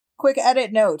quick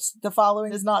edit note. The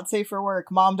following is not safe for work.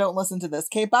 Mom, don't listen to this.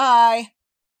 Okay, bye.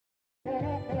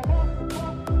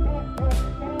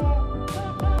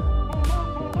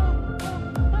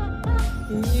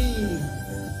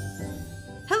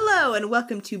 Hello and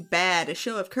welcome to Bad, a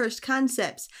show of cursed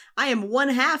concepts. I am one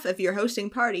half of your hosting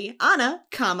party, Anna,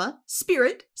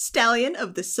 Spirit, Stallion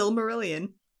of the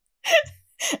Silmarillion.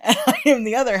 And I am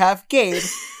the other half, Gabe,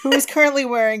 who is currently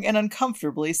wearing an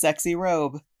uncomfortably sexy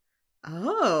robe.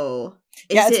 Oh.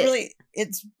 Yeah,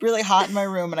 it's really hot in my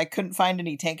room and I couldn't find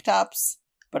any tank tops,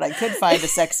 but I could find a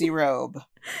sexy robe.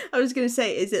 I was gonna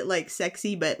say, is it like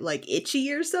sexy but like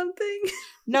itchy or something?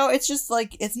 No, it's just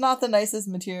like, it's not the nicest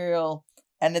material.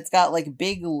 And it's got, like,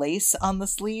 big lace on the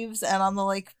sleeves and on the,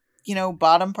 like,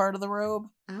 bottom part of the robe.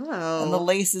 Oh. And the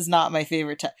lace is not my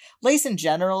favorite. Lace in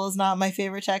general is not my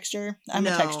favorite texture. I'm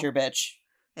a texture bitch.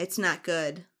 It's not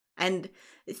good. And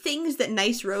things that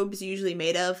nice robes usually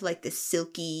made of, like the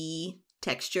silky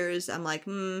textures, I'm like,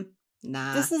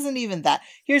 nah. This isn't even that.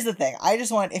 Here's the thing. I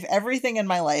just want, if everything in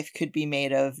my life could be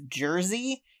made of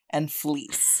jersey and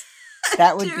fleece,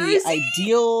 that would be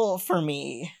ideal for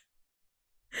me.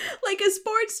 Like a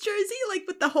sports jersey, like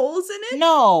with the holes in it?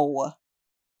 No,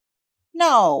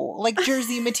 like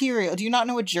jersey material. Do you not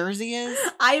know what jersey is?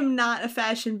 I am not a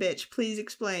fashion bitch. Please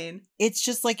explain. It's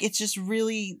just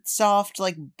really soft,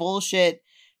 like bullshit,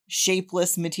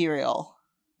 shapeless material.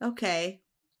 Okay.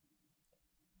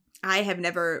 I have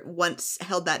never once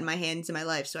held that in my hands in my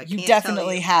life, so I can't You definitely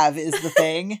tell you. have, is the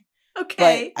thing.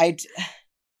 Okay. But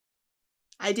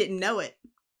I didn't know it.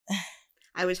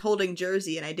 I was holding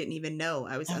jersey and I didn't even know.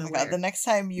 I was unaware. Oh my God, the next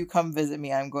time you come visit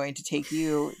me, I'm going to take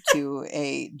you to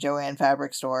a Joann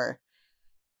fabric store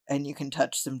and you can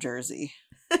touch some jersey.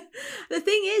 The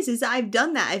thing is I've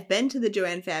done that. I've been to the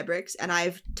Joann fabrics and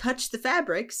I've touched the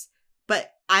fabrics,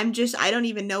 but I don't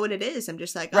even know what it is. I'm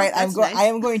just like, oh, right, that's nice. I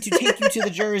am going to take you to the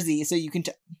jersey so you can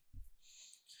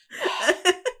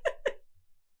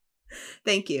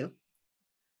Thank you.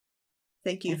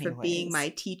 Thank you Anyways. for being my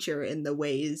teacher in the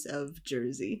ways of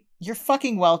Jersey. You're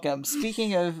fucking welcome.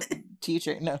 Speaking of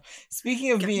being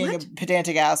a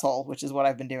pedantic asshole, which is what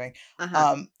I've been doing,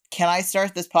 can I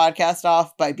start this podcast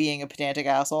off by being a pedantic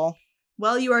asshole?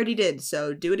 Well, you already did,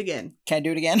 so do it again. Can I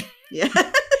do it again?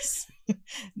 Yes.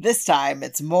 This time,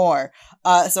 it's more.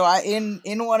 So I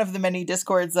in one of the many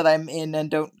Discords that I'm in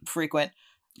and don't frequent,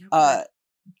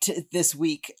 this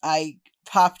week, I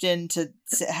popped in to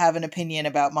have an opinion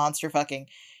about monster fucking,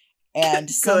 and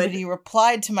somebody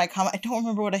replied to my comment. I don't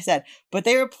remember what I said, but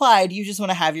they replied, "You just want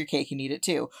to have your cake and eat it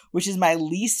too," which is my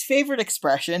least favorite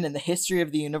expression in the history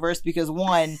of the universe because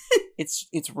one, it's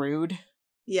rude.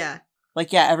 Yeah.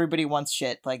 Like, yeah, everybody wants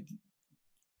shit, like,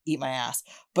 eat my ass.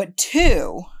 But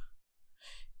two,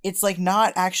 it's like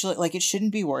not actually, like, it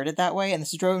shouldn't be worded that way, and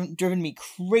this has driven me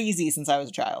crazy since I was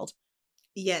a child.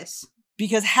 Yes.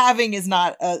 Because having is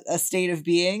not a state of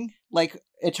being, like,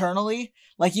 eternally.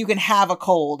 Like, you can have a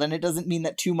cold, and it doesn't mean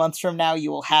that 2 months from now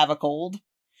you will have a cold.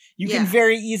 You can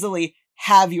very easily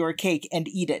have your cake and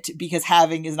eat it, because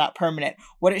having is not permanent.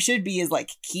 What it should be is, like,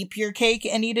 keep your cake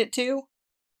and eat it too.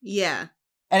 Yeah.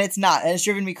 And it's not, and it's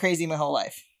driven me crazy my whole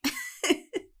life.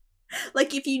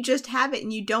 Like, if you just have it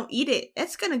and you don't eat it,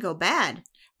 it's gonna go bad.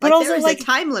 But like, also, there is like, a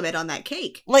time limit on that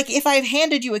cake. Like, if I've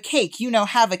handed you a cake,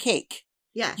 have a cake.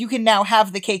 Yeah. You can now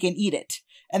have the cake and eat it.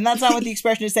 And that's not what the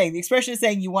expression is saying. The expression is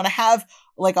saying you want to have,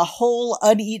 like, a whole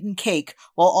uneaten cake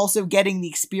while also getting the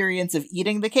experience of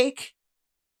eating the cake.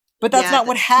 But that's not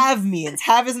what have means.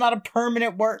 Have is not a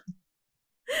permanent word.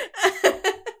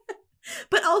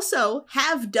 But also,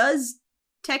 have does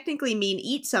technically mean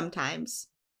eat sometimes.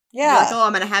 Yeah. You're like, oh,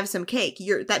 I'm going to have some cake.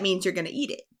 That means you're going to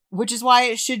eat it. Which is why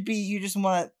it should be you just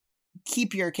want to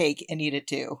keep your cake and eat it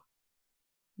too.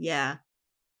 Yeah.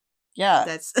 Yeah.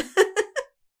 That's...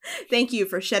 Thank you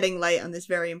for shedding light on this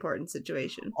very important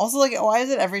situation. Also, like, why is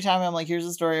it every time I'm like, here's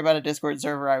a story about a Discord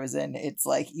server I was in, it's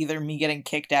like either me getting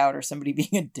kicked out or somebody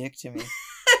being a dick to me?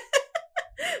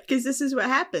 Because this is what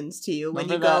happens to you when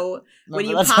you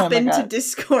that pop into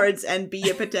Discords and be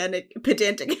a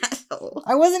pedantic asshole.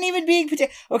 I wasn't even being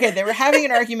pedantic. Okay, they were having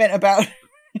an argument about...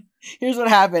 Here's what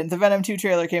happened. The Venom 2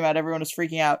 trailer came out. Everyone was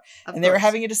freaking out. They were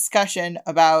having a discussion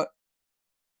about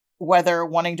whether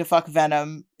wanting to fuck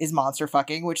Venom is monster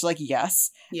fucking, which, like,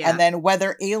 yes. Yeah. And then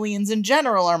whether aliens in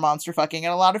general are monster fucking.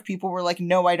 And a lot of people were like,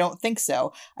 no, I don't think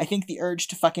so. I think the urge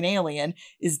to fuck an alien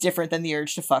is different than the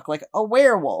urge to fuck, like, a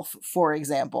werewolf, for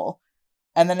example.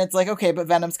 And then it's like, okay, but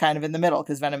Venom's kind of in the middle,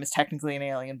 because Venom is technically an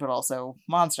alien, but also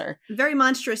monster. Very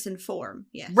monstrous in form,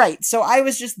 yes. Right. So I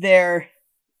was just there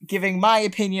giving my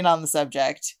opinion on the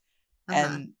subject.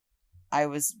 And I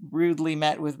was rudely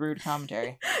met with rude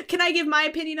commentary. Can I give my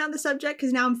opinion on the subject?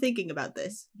 Because now I'm thinking about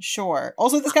this. Sure.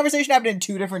 Also, this conversation happened in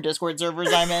 2 different Discord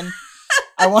servers I'm in.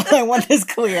 I want this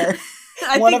clear.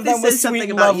 One of them was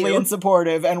sweet, lovely, and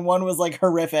supportive, and one was like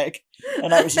horrific,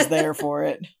 and I was just there for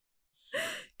it.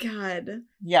 God.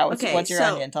 Yeah, what's your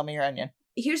onion? Tell me your onion.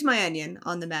 Here's my onion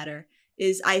on the matter.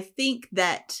 Is I think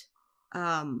that,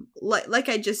 like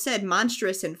I just said,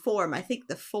 monstrous in form. I think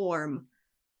the form,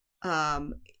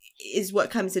 is what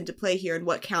comes into play here and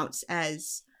what counts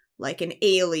as like an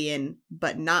alien,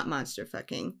 but not monster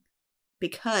fucking.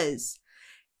 Because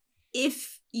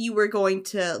if you were going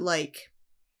to like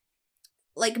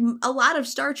a lot of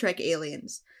Star Trek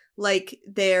aliens, like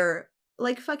they're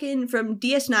like fucking from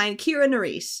DS9, Kira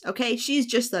Nerys, okay? She's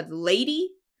just a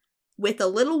lady with a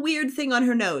little weird thing on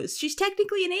her nose. She's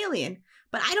technically an alien,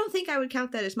 but I don't think I would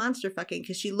count that as monster fucking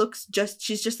because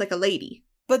she's just like a lady.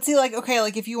 But see, like, okay,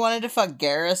 like if you wanted to fuck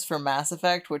Garrus from Mass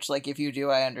Effect, which like if you do,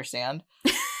 I understand.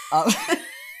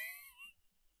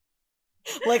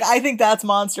 Like, I think that's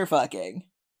monster fucking.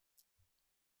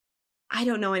 I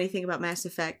don't know anything about Mass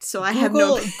Effect, so I have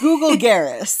no... Google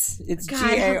Garrus. It's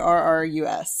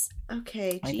Garrus.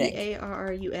 Okay,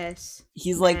 Garrus.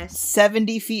 He's like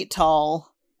 70 feet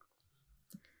tall.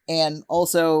 And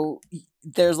also,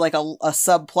 there's like a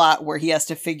subplot where he has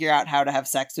to figure out how to have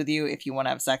sex with you if you want to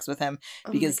have sex with him.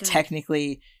 Because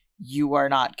technically, you are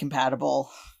not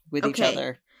compatible with each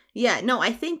other. Yeah, no,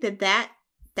 I think that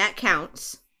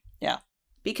counts. Yeah.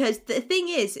 Because the thing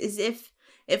is if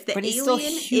the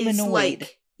alien is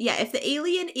like, if the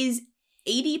alien is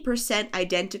 80%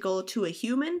 identical to a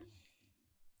human,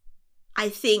 I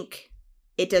think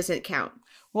it doesn't count.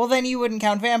 Well, then you wouldn't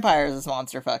count vampires as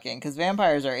monster fucking, because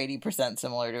vampires are 80%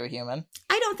 similar to a human.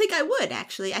 I don't think I would,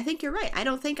 actually. I think you're right. I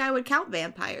don't think I would count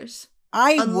vampires.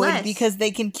 I would, because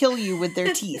they can kill you with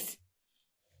their teeth.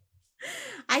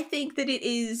 I think that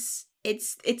it's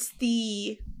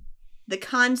the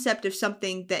concept of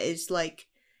something that is like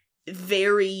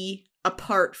very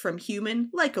apart from human,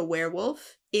 like a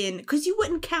werewolf, because you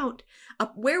wouldn't count a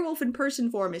werewolf in person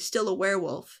form is still a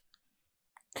werewolf.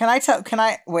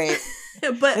 Wait.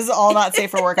 But this is all not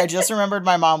safe for work. I just remembered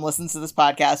my mom listens to this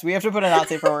podcast. We have to put a not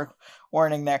safe for work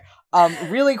warning there.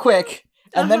 Really quick,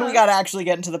 and then we gotta actually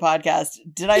get into the podcast.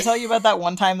 Did I tell you about that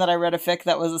one time that I read a fic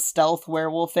that was a stealth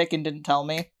werewolf fic and didn't tell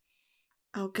me?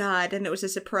 Oh God, and it was a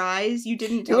surprise? You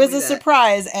didn't tell me that. It was a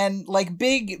surprise, and like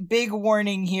big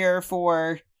warning here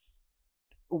for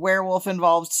werewolf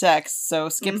involved sex, so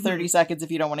skip 30 seconds if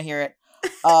you don't want to hear it.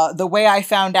 The way I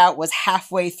found out was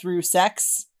halfway through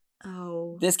sex.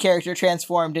 Oh. This character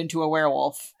transformed into a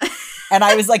werewolf. And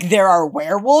I was like, there are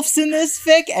werewolves in this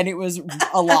fic? And it was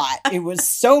a lot. It was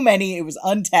so many. It was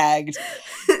untagged.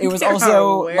 It was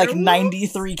also like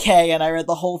 93K, and I read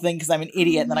the whole thing because I'm an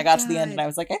idiot. And then I got to the end and I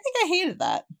was like, I think I hated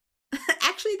that.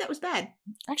 Actually, that was bad.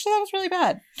 Actually, that was really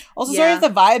bad. Also, sorry if the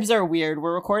vibes are weird.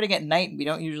 We're recording at night and we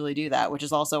don't usually do that, which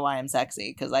is also why I'm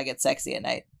sexy, because I get sexy at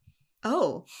night.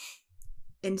 Oh.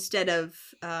 Instead of,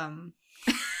 I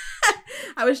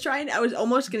was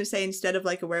almost going to say instead of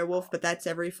like a werewolf, but that's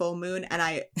every full moon.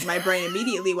 And my brain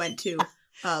immediately went to,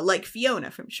 like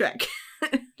Fiona from Shrek.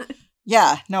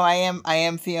 Yeah, no, I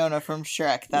am Fiona from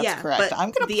Shrek. That's correct. I'm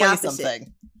going to play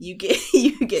something. You get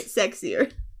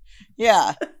sexier.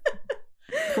 Yeah.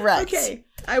 Correct. Okay,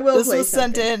 I will this play was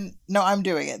something. sent in. No, I'm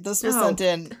doing it. This was sent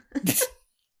in.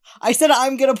 I said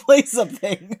I'm going to play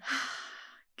something.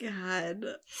 God.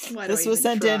 Why this was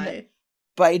sent in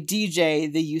by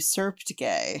DJ the Usurped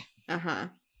Gay. Uh-huh.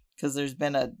 Because there's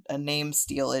been a name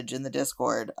stealage in the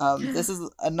Discord. This is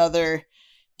another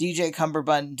DJ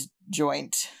Cumberbund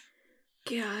joint.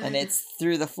 God. And it's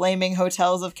through the flaming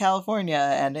hotels of California,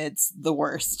 and it's the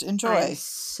worst. Enjoy. I'm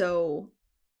so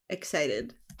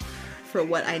excited for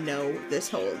what I know this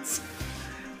holds.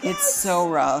 It's so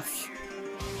rough.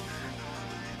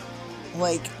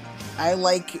 Like, I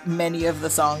like many of the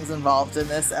songs involved in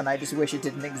this, and I just wish it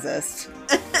didn't exist.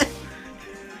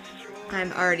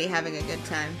 I'm already having a good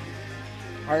time.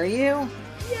 Are you?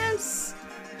 Yes!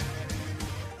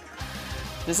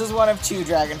 This is one of 2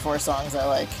 Dragon Force songs I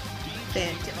like.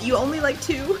 Fantastic. You only like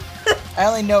 2? I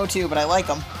only know 2, but I like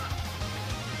them.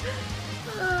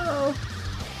 Oh.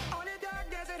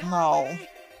 No.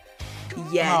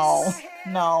 Yes.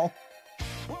 No.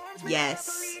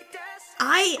 Yes.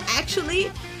 I actually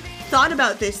thought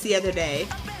about this the other day.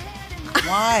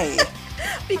 Why?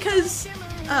 Because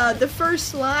the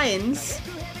first lines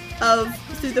of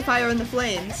Through the Fire and the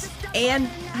Flames and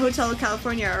Hotel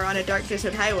California are on a dark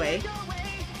desert highway.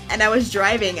 And I was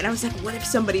driving and I was like, what if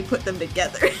somebody put them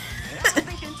together?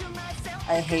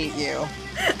 I hate you.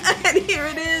 And here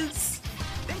it is.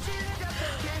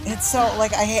 It's so,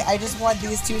 like, I just want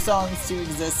these two songs to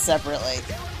exist separately.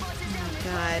 Oh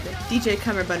god. DJ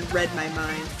Cummerbund read my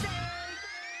mind.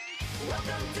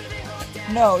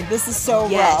 No, this is so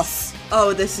rough.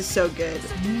 Oh, this is so good.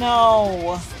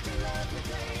 No.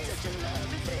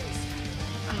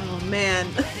 Oh, man.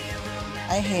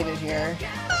 I hate it here.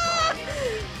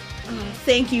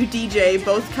 Thank you, DJ,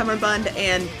 both Cummerbund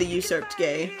and the Usurped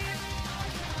Gay.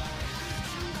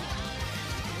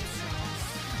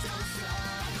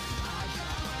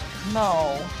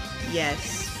 No.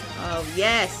 Yes. Oh,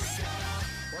 yes.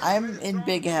 I'm in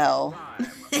big hell.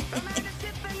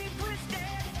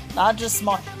 Not just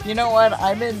small. You know what?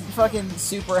 I'm in fucking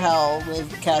super hell with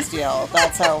Castiel.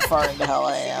 That's how far into hell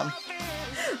I am.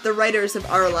 The writers of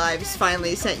Our Lives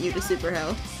finally sent you to super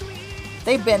hell.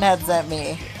 They had sent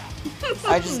me.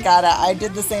 I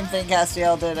did the same thing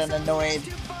Castiel did and annoyed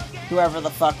whoever the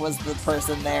fuck was the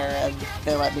person there, and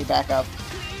they let me back up.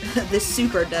 The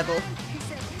super devil.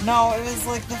 No, it was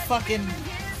like the fucking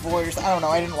Warriors. I don't know,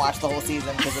 I didn't watch the whole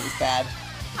season because it was bad.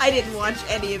 I didn't watch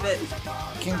any of it.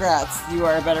 Congrats, you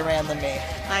are a better man than me.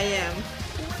 I am.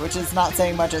 Which is not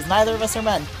saying much, as neither of us are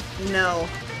men. No.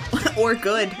 Or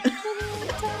good.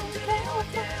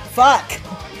 Fuck!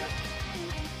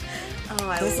 Oh,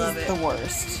 I this love is it. The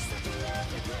worst.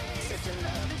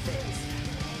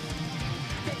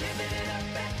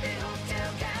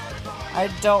 I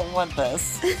don't want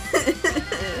this.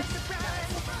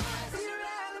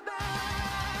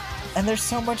 And there's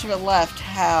so much of it left.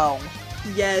 How?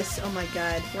 Yes, oh my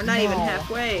god. We're not even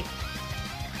halfway.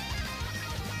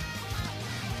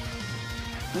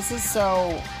 This is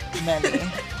so many.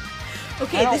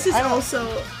 Okay, this is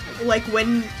also like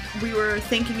when we were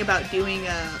thinking about doing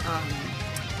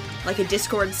like a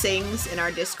Discord sings in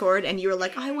our Discord, and you were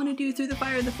like, I want to do Through the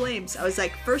Fire and the Flames. I was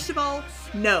like, first of all,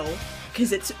 no,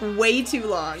 because it's way too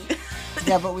long.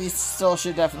 Yeah, but we still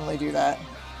should definitely do that.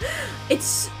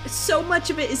 It's so much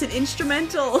of it is an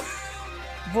instrumental.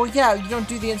 Well, yeah, you don't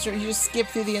do the instrument. You just skip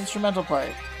through the instrumental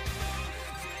part.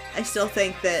 I still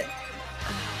think that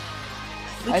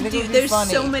there's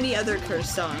funny. So many other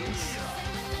Curse songs.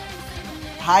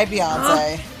 Hi,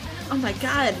 Beyonce. Oh my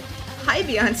god. Hi,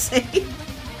 Beyonce.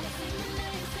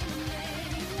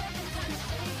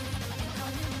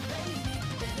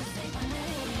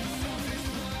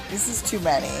 This is too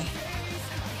many.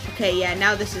 Okay, yeah,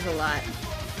 now this is a lot.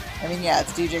 I mean, yeah,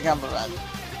 it's DJ Cumberland.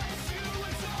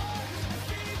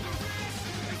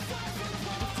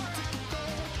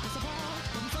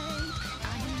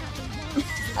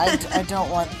 I don't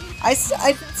want. I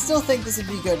still think this would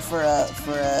be good for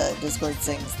a Discord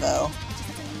sings though.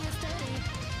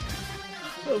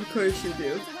 Of course you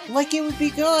do. Like, it would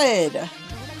be good.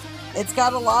 It's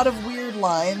got a lot of weird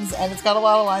lines, and it's got a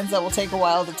lot of lines that will take a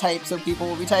while to type, so people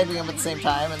will be typing them at the same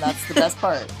time, and that's the best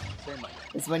part.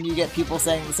 It's when you get people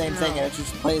saying the same thing and it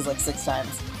just plays like 6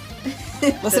 times.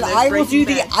 Listen, I will do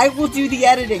the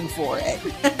editing for it.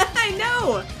 I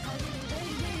know.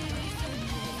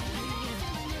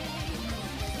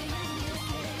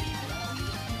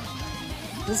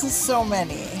 This is so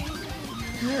many.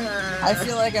 I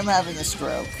feel like I'm having a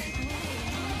stroke.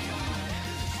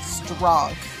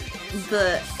 Strong.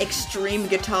 The extreme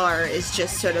guitar is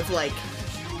just sort of like,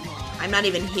 I'm not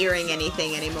even hearing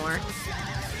anything anymore.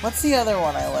 What's the other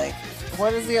one I like?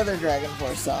 What is the other Dragon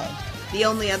Force song? The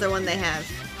only other one they have.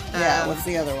 Yeah, what's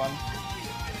the other one?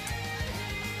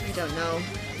 I don't know.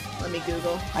 Let me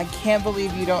Google. I can't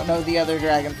believe you don't know the other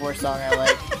Dragon Force song I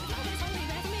like.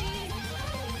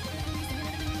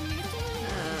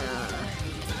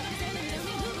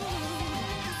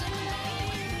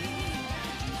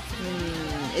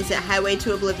 Is it Highway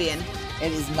to Oblivion?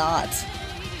 It is not.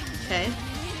 Okay.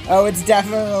 Oh, it's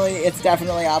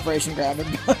definitely Operation Ground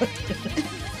and Pound.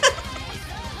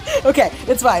 Okay,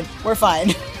 it's fine. We're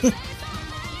fine.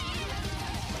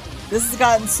 This has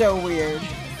gotten so weird.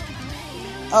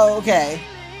 Oh, okay.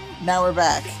 Now we're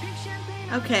back.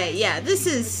 Okay, yeah, this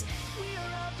is...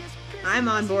 I'm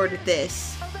on board with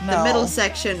this. No. The middle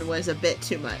section was a bit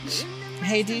too much.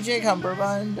 Hey, DJ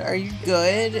Cumberbund, are you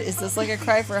good? Is this like a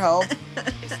cry for help?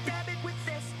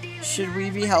 Should we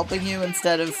be helping you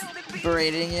instead of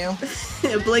berating you?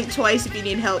 Blink twice if you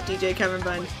need help, DJ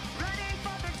Cumberbund.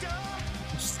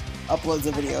 Just uploads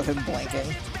a video of him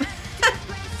blinking.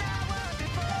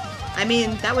 I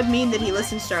mean, that would mean that he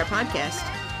listens to our podcast.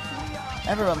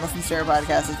 Everyone listens to our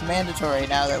podcast. It's mandatory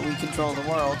now that we control the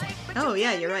world. Oh,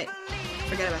 yeah, you're right.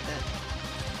 Forget about that.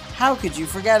 How could you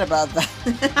forget about that?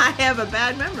 I have a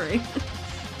bad memory.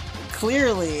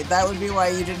 Clearly, that would be why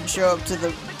you didn't show up to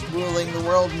the ruling the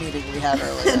world meeting we had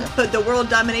earlier. The world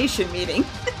domination meeting.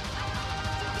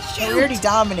 We already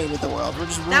dominated the world. We're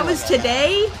just That was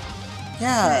today?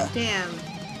 Yeah. God damn.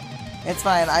 It's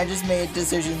fine. I just made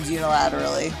decisions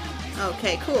unilaterally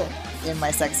Okay, cool. in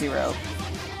my sexy robe.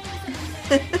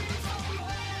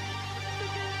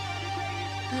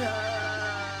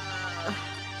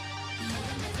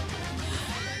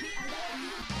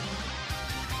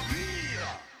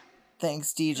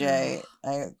 Thanks, DJ.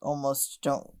 I almost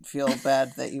don't feel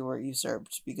bad that you were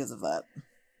usurped because of that.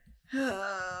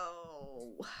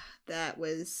 Oh, that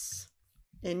was,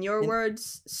 in your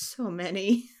words, so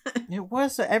many. It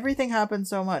was. Everything happened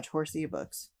so much. Horse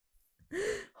ebooks.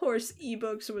 Horse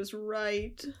ebooks was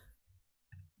right.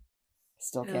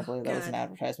 Still can't believe that was an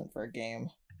advertisement for a game.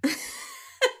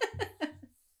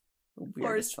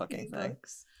 Weirdest Horse fucking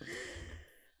ebooks.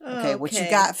 thing. Okay, what you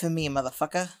got for me,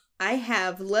 motherfucker? I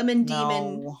have Lemon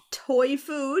Demon toy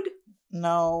food.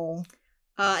 No.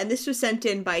 And this was sent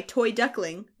in by Toy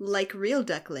Duckling, like real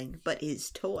duckling, but is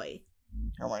toy.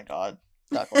 Oh my god.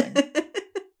 Duckling.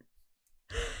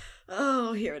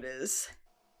 Oh, here it is.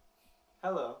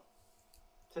 Hello.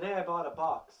 Today I bought a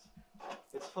box.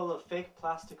 It's full of fake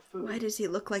plastic food. Why does he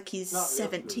look like he's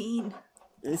 17?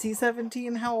 Is he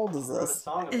 17? How old is this?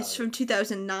 It's from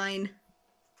 2009.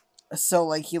 So,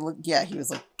 like, he looked... Yeah, he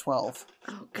was, like, 12.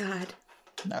 Oh, God.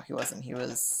 No, he wasn't. He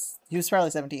was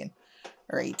probably 17.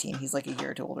 Or 18. He's, like, a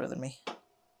year or two older than me.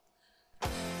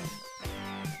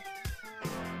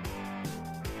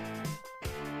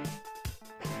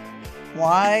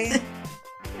 Why?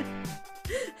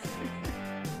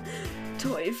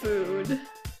 Toy food.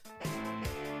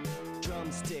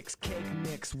 Drumsticks, cake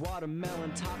mix,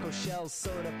 watermelon, taco shells,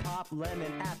 soda pop,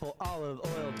 lemon, apple, olive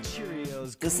oil,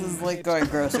 Cheerios. This is like going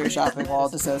grocery shopping while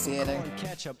dissociating.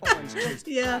 Ketchup, orange juice,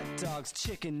 Yeah. hot dogs,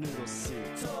 chicken noodle soup.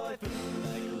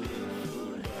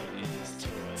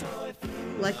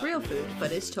 Like real food,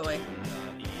 but is toy.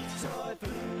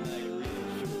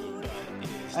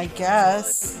 I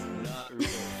guess.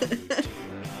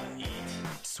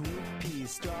 Sweet pea,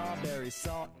 strawberry,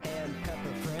 salt, and pepper,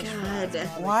 French God.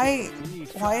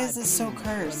 Why is this so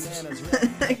cursed?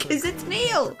 Because it's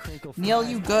Neil. Neil,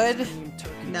 you good?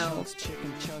 No.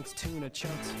 chicken chunks, tuna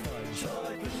chunks,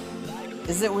 fudge.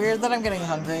 Is it weird that I'm getting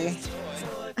hungry?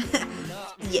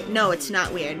 Yeah, no, it's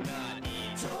not weird.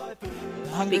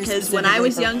 Hungry Because when I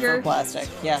was specifically younger- for plastic.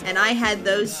 Yeah. And I had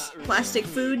those plastic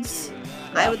foods,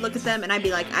 I would look at them and I'd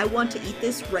be like, I want to eat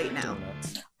this right now.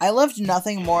 I loved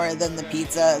nothing more than the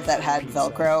pizza that had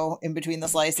Velcro in between the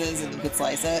slices and you could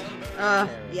slice it.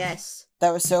 Yes.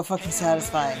 That was so fucking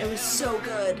satisfying. It was so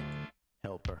good.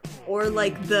 Helper. Or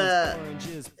like the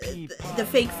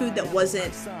fake food that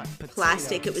wasn't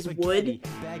plastic, it was wood,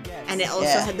 and it also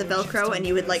Yeah. had the Velcro, and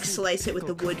you would like slice it with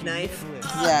the wood knife.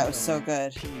 Yeah, it was so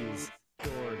good.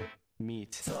 Gourd,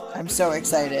 meat. I'm so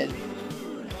excited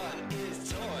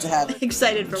to have...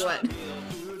 Excited for what?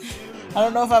 I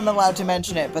don't know if I'm allowed to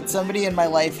mention it, but somebody in my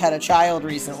life had a child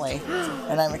recently,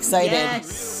 and I'm excited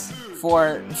Yes.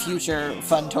 for future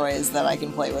fun toys that I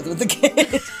can play with the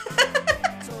kid.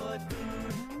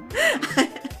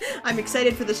 I'm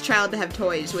excited for this child to have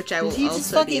toys, which I will Did you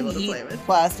just also be fucking able to eat play with.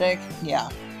 plastic? Yeah.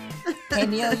 Hey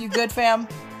Neil, you good, fam?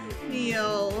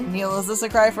 Neil. Neil, is this a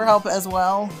cry for help as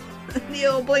well?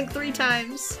 Neil, blink 3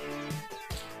 times.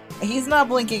 He's not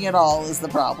blinking at all is the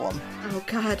problem. Oh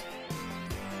god.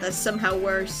 That's somehow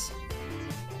worse.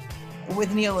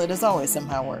 With Neil, it is always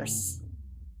somehow worse.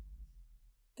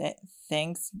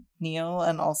 Thanks, Neil,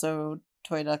 and also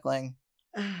Toy Duckling.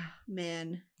 Ah,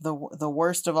 man. The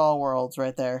worst of all worlds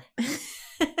right there.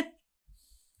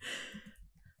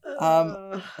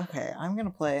 Okay, I'm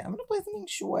gonna play something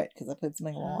short because I played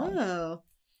something long. Oh.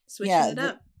 Switching it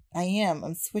up. I am.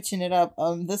 I'm switching it up.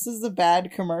 This is a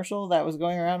bad commercial that was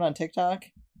going around on TikTok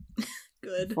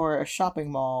Good. for a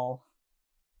shopping mall.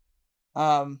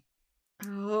 Oh.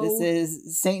 This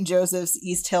is St. Joseph's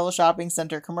East Hill Shopping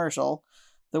Center commercial.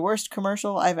 The worst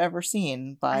commercial I've ever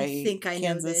seen by I think I know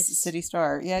Kansas this. City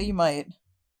Star. Yeah, you might.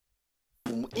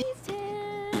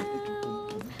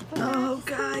 Oh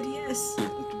god, yes.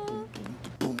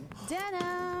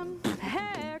 Denim,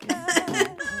 haircut,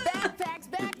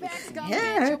 backpacks,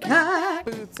 Haircut.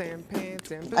 Boots and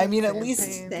pants and boots I mean, at and least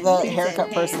pants. the Boots haircut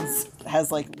and person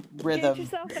has like Get rhythm,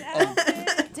 yourself an and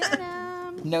outfit.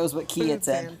 Denim, knows what key it's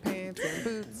Boots in. and pants and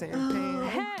boots and Oh.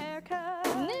 pants.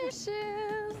 haircut, new shoes.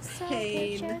 So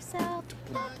Pain. get yourself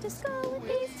back to school with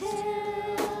these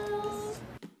tips.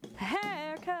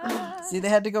 Haircut. See, they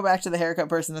had to go back to the haircut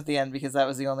person at the end because that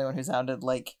was the only one who sounded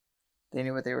like they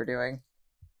knew what they were doing.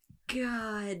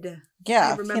 God.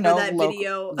 Yeah, I remember that local,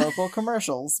 video. local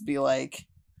commercials be like,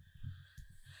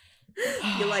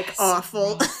 You're like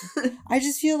awful. I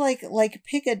just feel like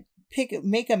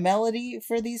make a melody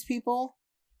for these people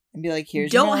and be like,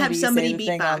 here's Don't your have melody, somebody say the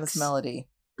thing on beatbox. this melody.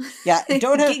 Yeah,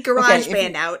 don't have Get GarageBand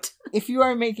okay, out. if you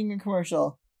are making a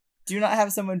commercial, do not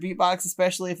have someone beatbox,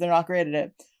 especially if they're not great at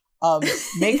it.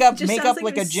 Make up Just sounds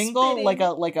like a they're jingle, spitting.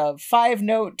 like a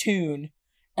 5-note tune,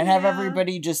 and have Yeah.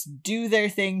 everybody just do their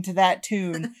thing to that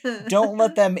tune. Don't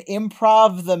let them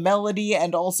improv the melody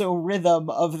and also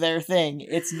rhythm of their thing.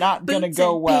 It's not gonna Boots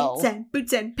go and well. Pants and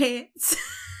boots and pants.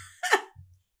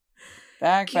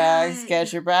 Backpacks, God.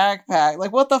 get your backpack.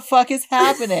 Like, what the fuck is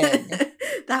happening?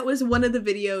 That was one of the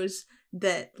videos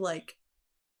that, like,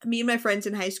 me and my friends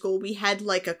in high school, we had,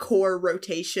 like, a core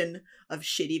rotation of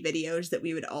shitty videos that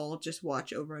we would all just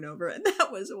watch over and over, and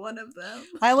that was one of them.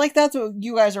 I like that's what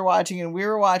you guys are watching, and we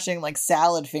were watching, like,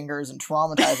 Salad Fingers and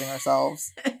traumatizing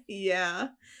ourselves. Yeah.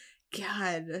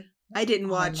 God. I didn't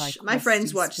watch. like My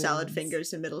friends rusty watched Salad spoons.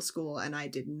 Fingers in middle school, and I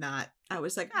did not. I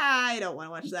was like, I don't want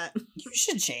to watch that. You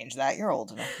should change that. You're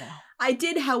old enough now. I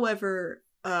did, however,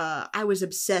 I was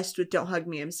obsessed with Don't Hug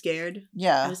Me, I'm Scared.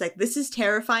 Yeah. I was like, this is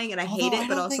terrifying, and I hate Although it, I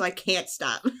but don't also think- I can't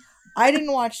stop. I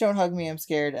didn't watch Don't Hug Me, I'm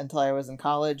Scared until I was in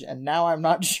college, and now I'm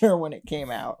not sure when it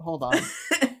came out. Hold on.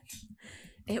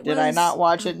 Did I not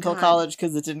watch it until college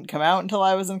because it didn't come out until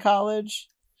I was in college?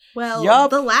 Well, Yup.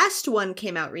 the last one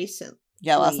came out recent.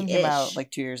 Yeah, last one came out Ish.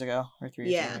 like 2 years ago or 3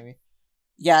 years Yeah. ago, maybe.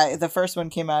 Yeah, the first one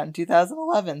came out in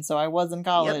 2011, so I was in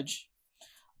college.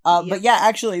 But Yep. yeah,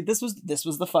 actually, this was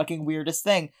the fucking weirdest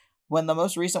thing. When the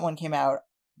most recent one came out,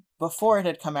 before it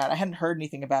had come out, I hadn't heard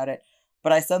anything about it,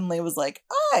 but I suddenly was like,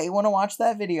 I want to watch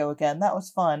that video again. That was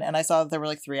fun. And I saw that there were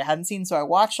like 3 I hadn't seen, so I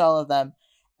watched all of them.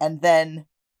 And then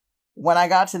when I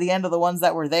got to the end of the ones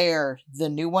that were there, the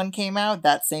new one came out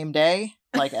that same day.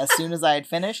 Like, as soon as I had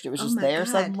finished, it was Oh just my there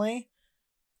God. suddenly.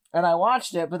 And I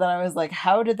watched it, but then I was like,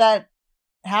 how did that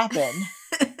happen?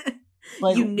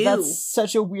 Like, You knew. that's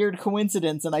such a weird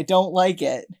coincidence, and I don't like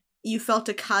it. You felt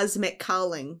a cosmic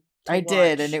calling. to I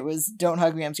did, watch. and it was Don't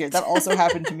Hug Me, I'm Scared. That also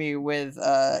happened to me with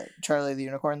Charlie the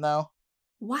Unicorn, though.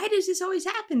 Why does this always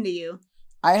happen to you?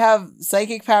 I have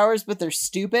psychic powers, but they're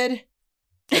stupid.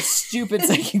 Like, stupid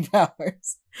psychic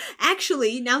powers.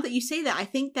 Actually, now that you say that, I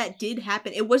think that did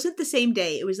happen. It wasn't the same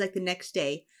day. It was like the next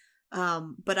day.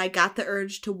 But I got the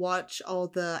urge to watch all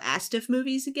the Astiff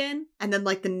movies again. And then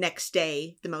like the next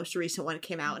day, the most recent one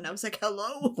came out and I was like,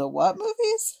 hello? The what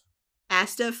movies?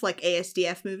 Astiff, like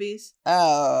ASDF movies.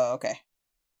 Oh, okay.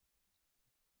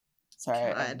 Sorry,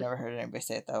 I've God. never heard anybody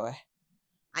say it that way.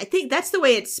 I think that's the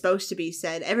way it's supposed to be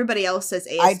said. Everybody else says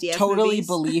I ASDF totally movies.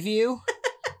 believe you,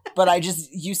 but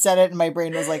you said it and my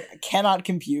brain was like, cannot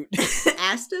compute.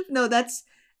 Astiff? No, that's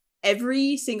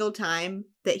every single time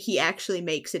that he actually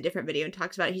makes a different video and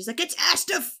talks about it, he's like, it's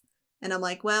Astiff! And I'm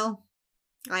like, well,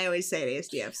 I always say it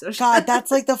ASDF, so God,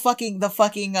 that's like the fucking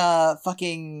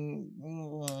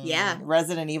Yeah.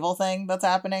 Resident Evil thing that's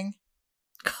happening.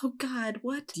 Oh god,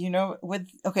 what? Do you know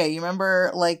you remember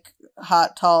like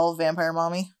hot tall vampire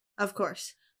mommy? Of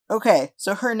course. Okay,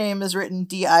 so her name is written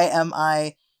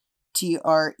Dimitrescu.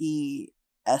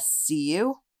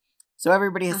 So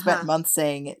everybody has spent Uh-huh. months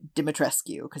saying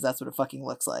Dimitrescu because that's what it fucking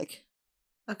looks like.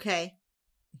 Okay.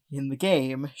 In the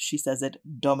game, she says it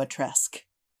Domitresque.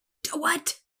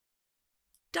 What?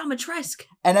 Domitresque.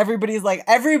 And everybody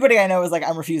I know is like,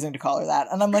 I'm refusing to call her that.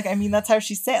 And I'm like, I mean, that's how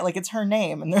she said it. Like, it's her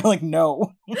name. And they're like,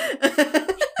 no,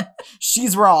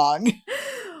 she's wrong.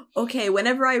 Okay,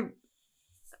 whenever I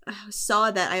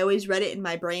saw that, I always read it in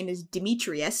my brain as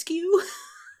Dimitriescu.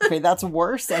 Okay, that's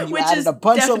worse. And you Which added is a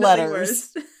bunch of definitely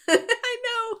letters. worse. I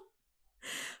know.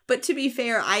 But to be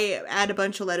fair, I add a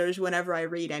bunch of letters whenever I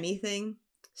read anything.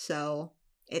 So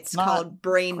it's Not called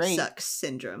brain great. sucks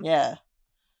syndrome. Yeah.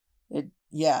 It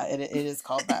is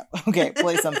called that. Okay,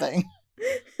 play something.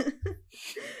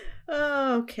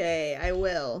 Okay, I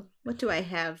will. What do I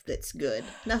have that's good?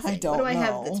 Nothing. I don't what do I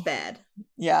have that's know. bad?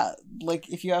 Yeah, like,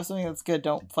 if you have something that's good,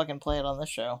 don't fucking play it on this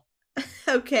show.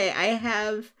 Okay, I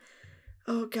have.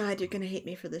 Oh god, you're gonna hate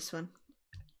me for this one.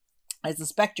 I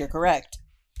suspect you're correct.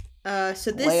 So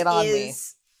this Lay it on me.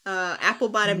 is Apple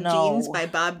Bottom No. Jeans by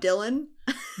Bob Dylan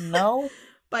No?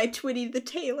 by Twitty the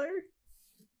Tailor.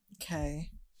 Okay.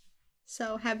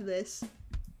 So have this.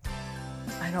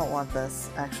 I don't want this,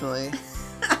 actually.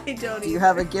 I don't Do you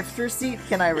have a gift receipt?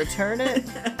 Can I return it?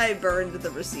 I burned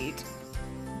the receipt.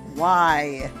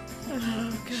 Why?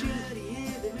 Oh god.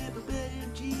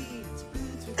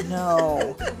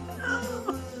 No.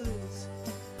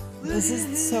 This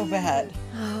is so bad.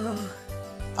 Oh,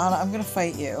 Anna, I'm gonna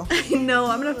fight you. I know,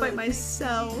 I'm gonna fight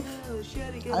myself.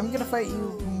 I'm gonna fight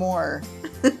you more.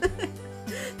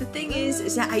 The thing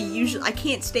is that I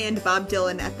can't stand Bob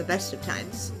Dylan at the best of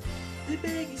times.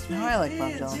 No, I like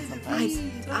Bob Dylan sometimes.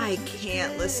 I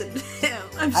can't listen to him.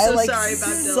 I'm I so like sorry, Bob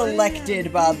Dylan.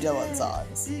 selected Bob Dylan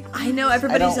songs. I know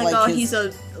everybody's don't like, like oh, his- he's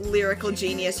a lyrical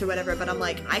genius or whatever, but I'm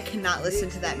like, I cannot listen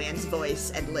to that man's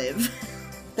voice and live.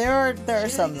 There are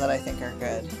some that I think are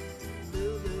good,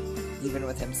 even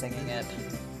with him singing it.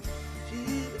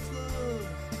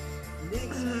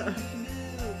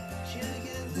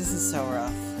 This is so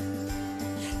rough.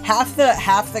 Half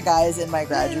the guys in my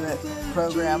graduate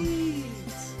program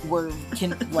were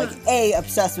A,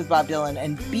 obsessed with Bob Dylan,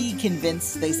 and B,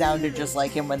 convinced they sounded just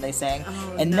like him when they sang.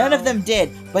 Oh, And none of no. them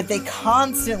did, but they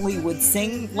constantly would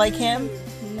sing like him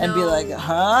and be No. like,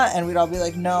 huh? And we'd all be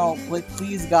like, no, like,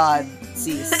 please God,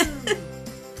 cease.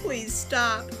 Please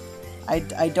stop.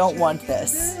 I don't want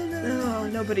this. Oh,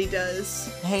 nobody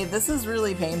does. Hey, this is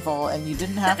really painful, and you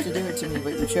didn't have to do it to me,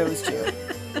 but you chose to.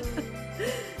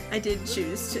 I did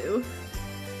choose to.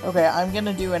 Okay, I'm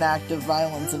gonna do an act of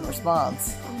violence in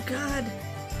response. Oh God.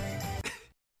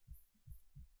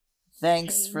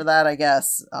 Thanks for that, I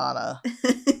guess, Anna.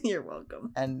 You're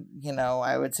welcome. And,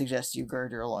 I would suggest you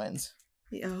gird your loins.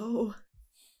 Yo.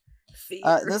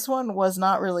 Fear. This one was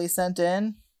not really sent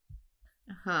in.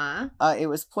 Huh? It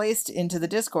was placed into the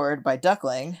Discord by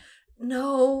Duckling,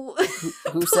 No.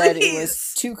 who said it was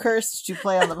Please. too cursed to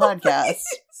play on the podcast.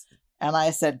 And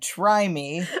I said, try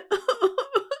me.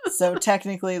 So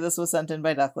technically this was sent in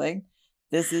by Duckling.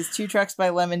 This is 2 Trucks by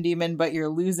Lemon Demon, but you're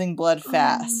losing blood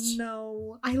fast. Oh,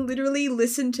 no. I literally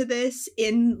listened to this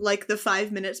in like the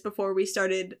 5 minutes before we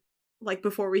started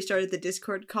the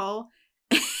Discord call.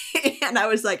 And I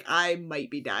was like, I might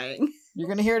be dying. You're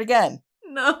gonna hear it again.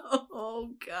 No.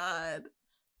 Oh God.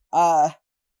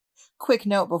 Quick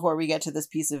note before we get to this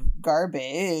piece of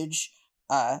garbage.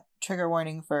 Trigger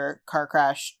warning for car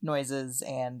crash noises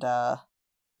and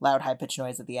loud high-pitched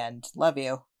noise at the end. Love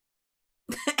you.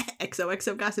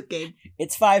 XOXO Gossip Game.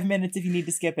 It's 5 minutes if you need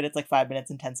to skip it. It's like 5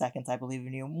 minutes and 10 seconds. I believe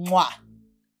in you. Mwah!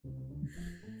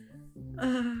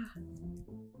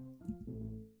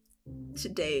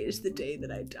 Today is the day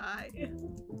that I die.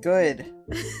 Good.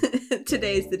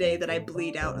 Today is the day that I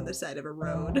bleed out on the side of a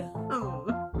road. Oh.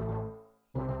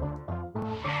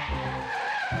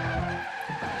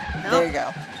 There you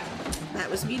go. That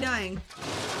was me dying.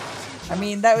 I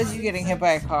mean, that was you getting hit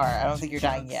by a car. I don't think you're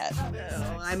dying yet.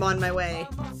 No, I'm on my way.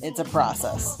 It's a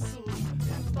process.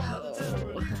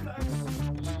 Oh.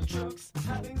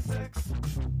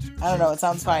 I don't know. It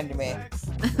sounds fine to me.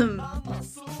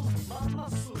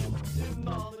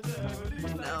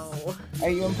 No. Are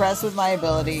you impressed with my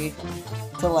ability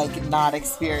to, not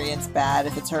experience bad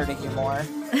if it's hurting you more?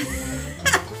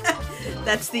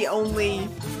 That's the only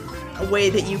way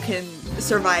that you can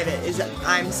survive it, is that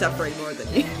I'm suffering more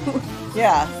than you.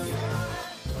 Yeah.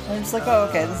 I'm just like, oh,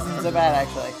 okay, this isn't so bad,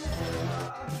 actually.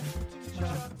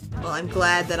 Well, I'm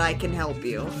glad that I can help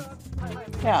you.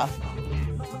 Yeah.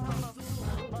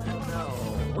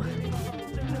 No.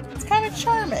 It's kind of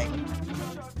charming.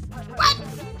 What?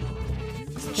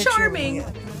 Picture Charming. me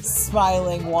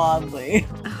smiling wanly.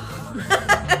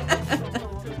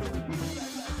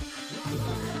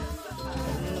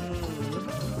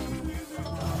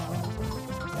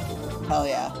 Hell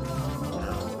yeah.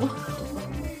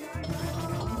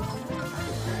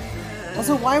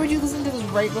 Also, why would you listen to this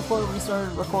right before we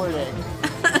started recording?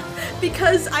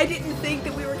 Because I didn't think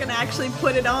that we were gonna actually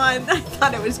put it on. I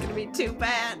thought it was gonna be too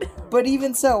bad. But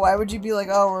even so, why would you be like,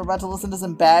 oh, we're about to listen to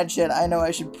some bad shit. I know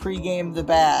I should pregame the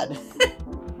bad.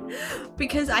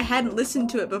 Because I hadn't listened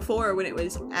to it before when it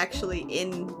was actually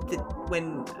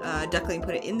when Duckling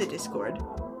put it in the Discord.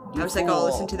 I was like, oh, I'll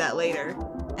listen to that later.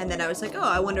 And then I was like, oh,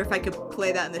 I wonder if I could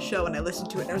play that in the show. And I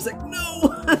listened to it and I was like,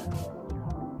 no!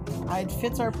 It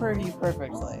fits our purview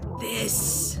perfectly.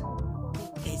 This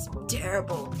is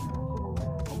terrible.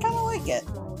 I kind of like it.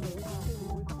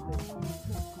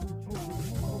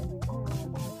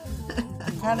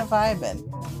 I'm kind of vibing.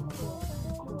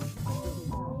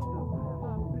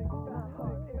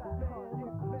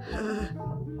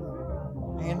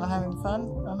 Are you not having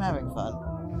fun? I'm having fun.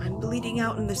 I'm bleeding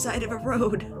out on the side of a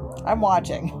road. I'm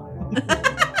watching.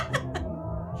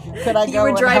 Could I go You were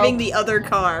and driving help? the other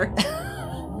car.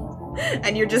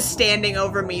 And you're just standing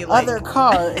over me like... Other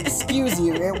car, excuse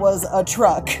you, it was a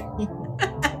truck.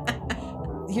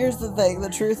 Here's the thing, the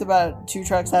truth about 2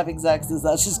 trucks having sex is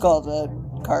that's just called a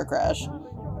car crash.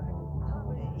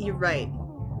 You're right.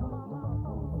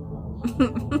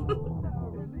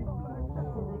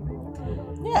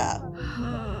 Yeah,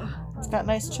 it's got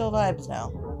nice chill vibes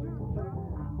now.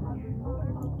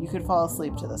 You could fall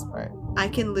asleep to this part. I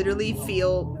can literally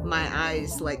feel my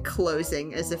eyes like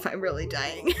closing as if I'm really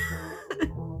dying.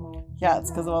 Yeah,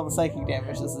 it's because of all the psychic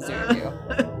damage this is doing to you.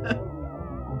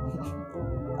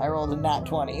 I rolled a nat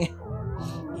 20.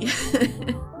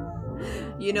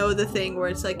 You know the thing where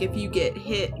it's like if you get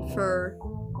hit for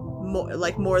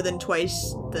more than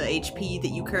twice the HP that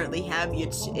you currently have,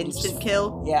 it's instant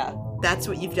kill? Yeah. That's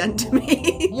what you've done to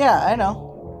me. Yeah, I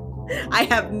know. I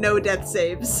have no death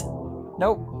saves.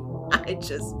 Nope. I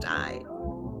just die.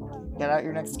 Get out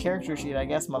your next character sheet, I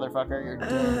guess, motherfucker. You're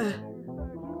doomed.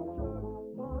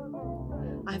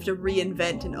 I have to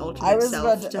reinvent an I alternate was self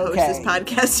about to to- host okay. this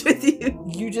podcast with you.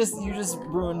 You just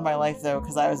ruined my life though,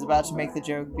 because I was about to make the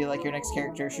joke, be like, your next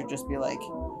character should just be like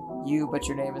you, but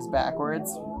your name is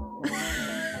backwards.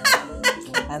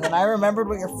 And then I remembered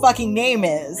what your fucking name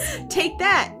is. Take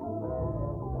that!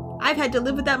 I've had to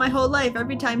live with that my whole life.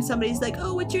 Every time somebody's like,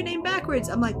 oh, what's your name backwards?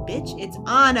 I'm like, bitch, it's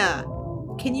Anna.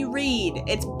 Can you read?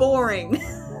 It's boring. I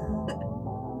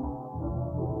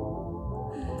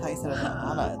thought you said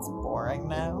Anna, it's boring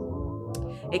now.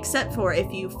 Except for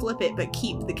if you flip it but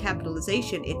keep the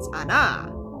capitalization, it's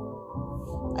Anna.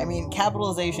 I mean,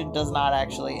 capitalization does not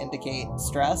actually indicate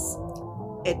stress.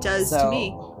 It does So, to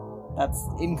me. That's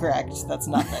incorrect. That's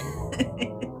nothing.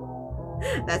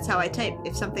 That's how I type.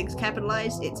 If something's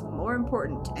capitalized, it's more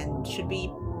important and should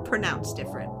be pronounced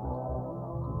different.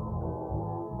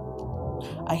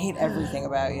 I hate everything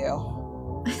about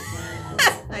you.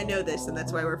 I know this, and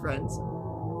that's why we're friends.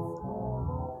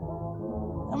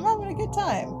 I'm having a good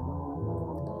time.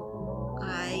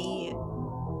 I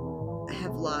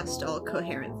have lost all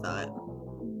coherent thought.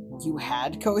 You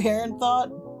had coherent thought?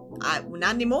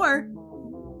 Not anymore.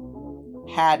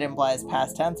 Had implies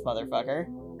past tense, motherfucker.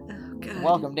 Oh, God.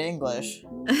 Welcome to English.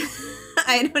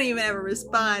 I don't even have a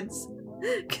response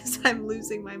because I'm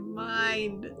losing my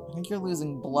mind. I think you're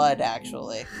losing blood,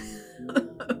 actually.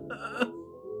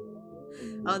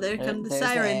 Oh, there come the There's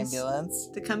sirens the ambulance.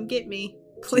 to come get me.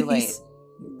 Too late. Please.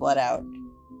 Blood out.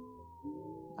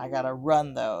 I gotta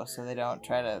run, though, so they don't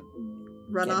try to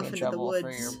Run get off me in into the trouble woods.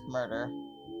 for your murder.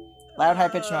 Loud,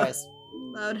 high-pitched noise.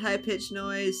 Loud, high-pitched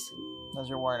noise. That's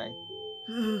your warning.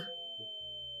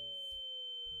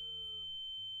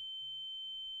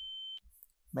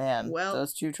 Man, Well-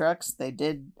 those two trucks, they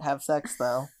did have sex,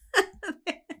 though.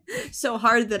 So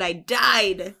hard that I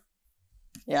died.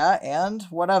 Yeah, and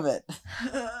what of it?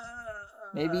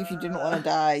 Maybe if you didn't want to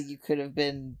die, you could have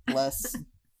been less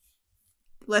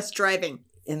Less driving.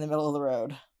 in the middle of the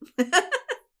road.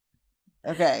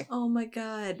 Okay, Oh my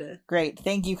god. great.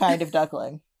 Thank you, kind of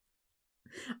duckling.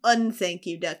 Unthank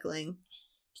you, duckling.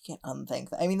 You can't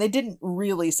unthank that. I mean, they didn't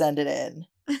really send it in.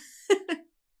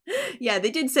 Yeah,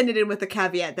 they did send it in with the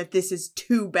caveat that this is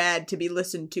too bad to be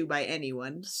listened to by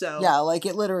anyone. So Yeah, like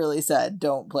it literally said,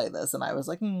 don't play this. And I was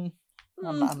like, I'm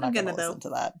not I'm gonna gonna though. listen to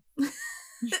that.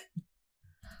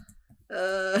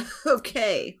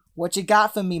 Okay. What you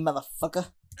got for me, motherfucker?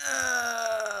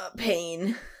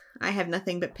 Pain. I have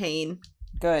nothing but pain.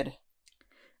 Good.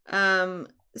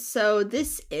 So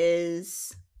this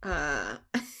is I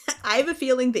have a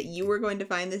feeling that you were going to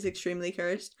find this extremely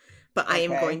cursed, but I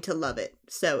am Okay. going to love it.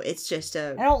 So it's just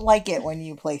I don't like it when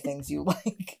you play things you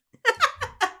like.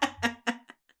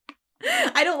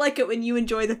 I don't like it when you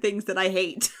enjoy the things that I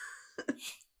hate.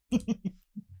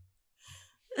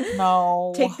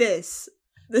 No. Take this.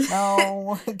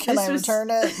 No. Can This I was- return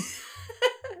it?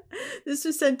 This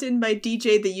was sent in by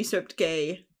DJ the Usurped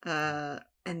Gay. And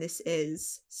this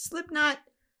is Slipknot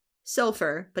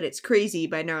Sulfur, but it's Crazy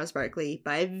by Gnarls Barkley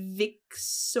by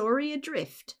Victoria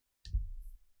Drift.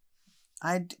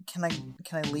 Can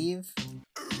I leave?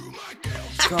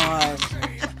 God.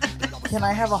 Can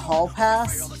I have a hall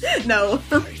pass? No.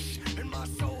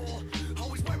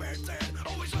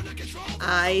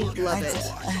 I love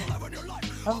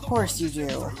it. Of course you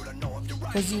do.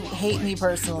 Because you hate me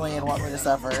personally and want me to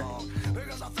suffer.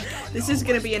 This is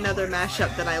gonna be another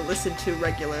mashup that I listen to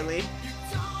regularly.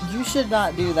 You should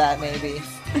not do that, maybe.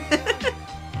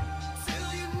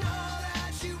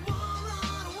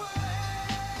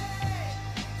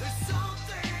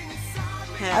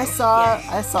 I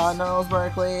saw Gnarls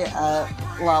Barkley at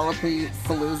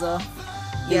Lollapalooza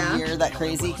the Yeah. year that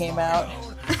Crazy came out.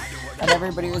 And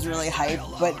everybody was really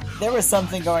hyped, but there was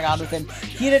something going on with him.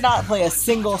 He did not play a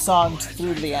single song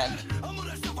through to the end.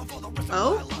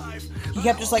 Oh? He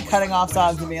kept just like cutting off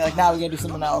songs and being like, "Now we gotta do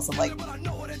something else," and like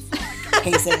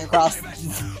pacing across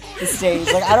the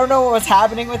stage. Like, I don't know what was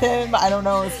happening with him. I don't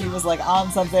know if he was like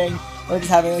on something or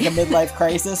just having like a midlife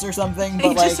crisis or something. But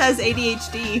He like, just has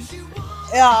ADHD.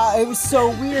 yeah, it was so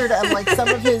weird. And like some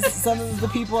of the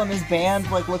people in his band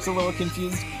like looked a little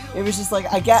confused. It was just like,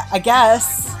 I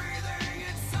guess.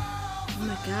 Oh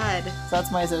my god. So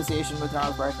that's my association with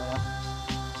Gnarls Barkley now.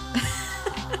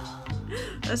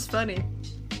 That's funny.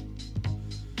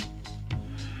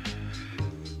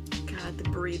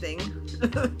 breathing.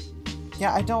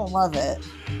 Yeah, I don't love it.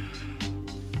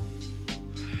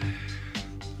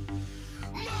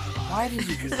 Why did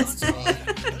you do this to me?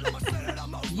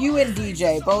 You and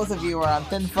DJ, both of you are on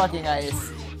thin fucking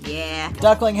ice. Yeah.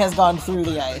 Duckling has gone through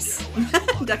the ice.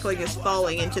 Duckling is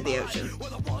falling into the ocean.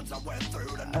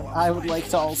 I would like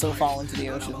to also fall into the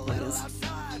ocean, please.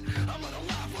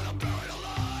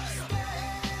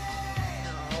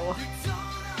 Oh.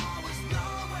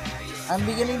 I'm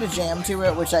beginning to jam to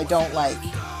it, which I don't like.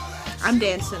 I'm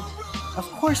dancing. Of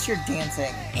course you're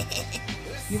dancing.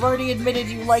 You've already admitted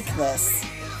you like this.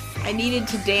 I needed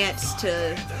to dance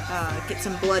to get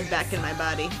some blood back in my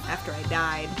body after I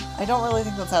died. I don't really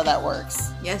think that's how that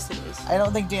works. Yes, it is. I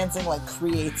don't think dancing, like,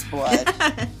 creates blood.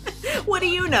 What do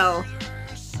you know?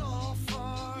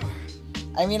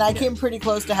 I mean, I came pretty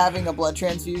close to having a blood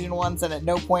transfusion once, and at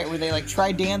no point were they like,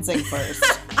 try dancing first.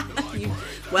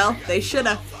 Well, they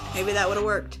shoulda. Maybe that would've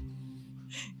worked.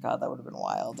 God, that would have been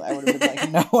wild. I would have been like,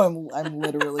 no, I'm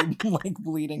literally, like,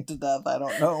 bleeding to death. I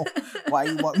don't know why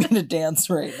you want me to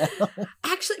dance right now.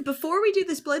 Actually, before we do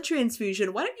this blood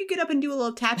transfusion, why don't you get up and do a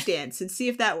little tap dance and see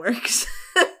if that works?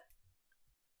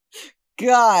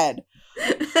 God.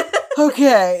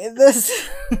 Okay, this...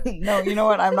 No, you know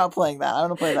what? I'm not playing that. I'm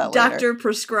gonna play that later. Doctor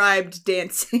prescribed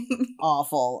dancing.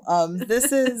 Awful.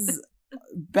 This is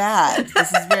bad.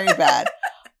 This is very bad.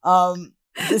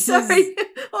 This Sorry, is...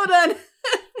 hold on.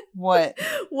 What?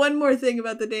 One more thing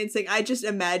about the dancing. I just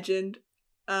imagined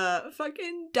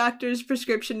fucking doctor's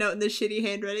prescription note in the shitty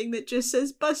handwriting that just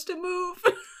says bust a move.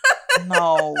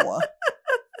 No.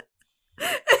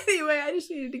 Anyway, I just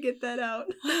needed to get that out.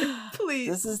 Please.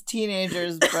 This is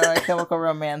Teenagers by My Chemical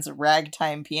Romance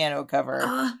ragtime piano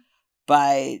cover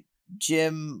by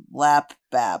Jim Lap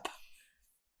Bap.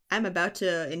 I'm about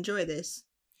to enjoy this.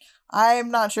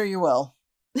 I'm not sure you will.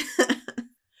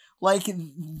 Like,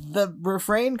 the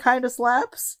refrain kind of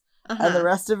slaps, and the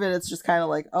rest of it, it's just kind of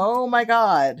like, oh my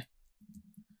god.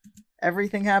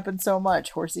 Everything happened so much.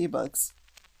 Horse ebooks.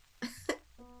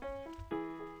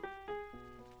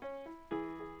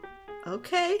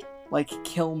 Okay. Like,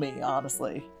 kill me,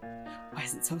 honestly. Why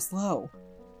is it so slow?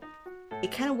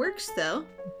 It kind of works, though.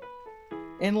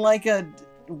 In like a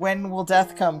when will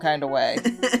death come kind of way.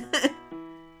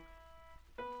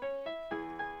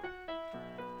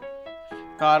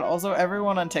 God, also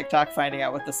everyone on TikTok finding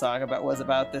out what the song was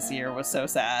about this year was so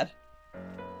sad.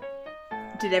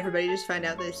 Did everybody just find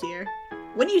out this year?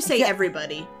 When do you say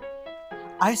everybody?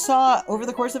 I saw, over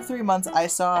the course of 3 months, I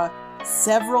saw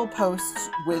several posts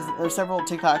or several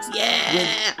TikToks with,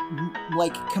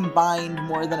 like, combined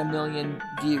more than 1 million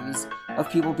views of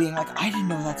people being like, I didn't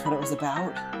know that's what it was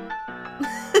about.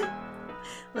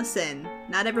 Listen,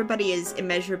 not everybody is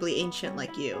immeasurably ancient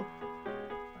like you.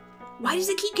 Why does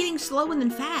it keep getting slow and then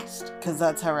fast? Because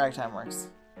that's how ragtime works.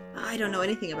 I don't know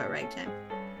anything about ragtime.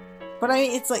 But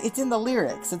it's like, it's in the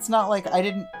lyrics. It's not like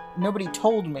nobody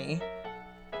told me.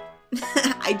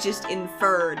 I just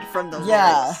inferred from the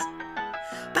Yeah. lyrics.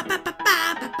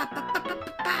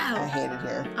 I hate it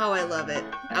here. Oh, I love it.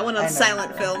 I want I a know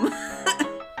silent you do. film.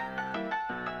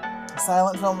 A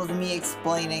silent film of me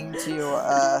explaining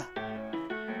to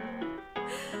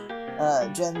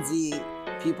Gen Z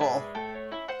people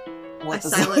what A the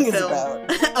song silent is film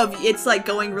about. of it's like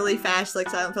going really fast like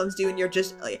silent films do, and you're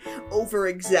just like over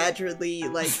exaggeratedly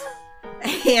like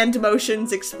hand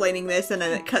motions explaining this, and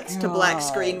then it cuts to black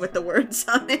screen with the words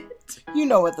on it. You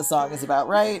know what the song is about,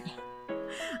 right?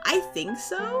 I think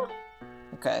so.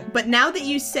 Okay. But now that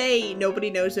you say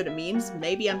nobody knows what it means,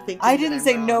 maybe I'm thinking I that didn't I'm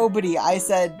say wrong. nobody. I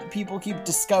said people keep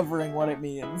discovering what it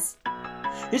means.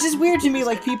 It's just weird to me,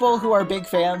 like, people who are big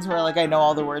fans who are like, I know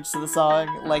all the words to the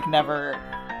song, like, never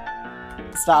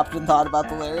stopped and thought about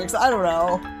the lyrics. I don't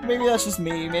know. Maybe that's just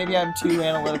me. Maybe I'm too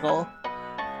analytical.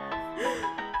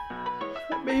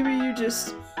 Maybe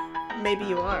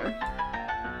you are.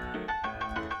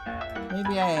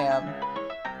 Maybe I am.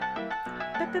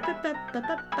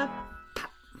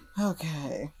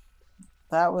 Okay.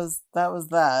 That was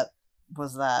that.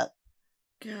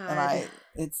 God.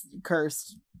 It's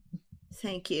cursed.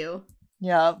 Thank you.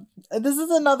 Yeah. This is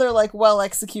another, like, well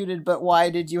executed, but why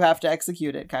did you have to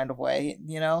execute it kind of way,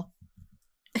 you know?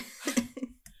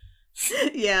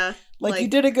 Yeah. Like, you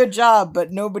did a good job,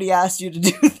 but nobody asked you to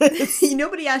do this.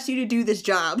 Nobody asked you to do this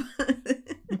job.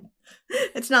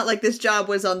 It's not like this job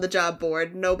was on the job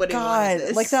board. Nobody wanted God,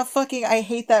 this. like that fucking, I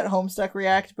hate that Homestuck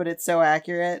react, but it's so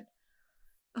accurate.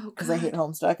 Oh, Because I hate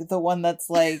Homestuck. It's the one that's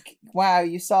like, wow,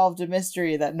 you solved a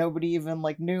mystery that nobody even,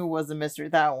 like, knew was a mystery.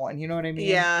 That one, you know what I mean?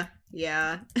 Yeah.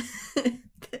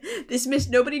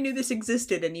 Nobody knew this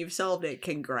existed and you've solved it.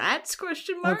 Congrats? ?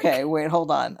 Okay, wait,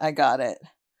 hold on. I got it.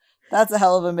 That's a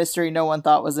hell of a mystery no one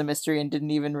thought was a mystery and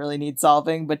didn't even really need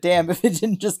solving, but damn if it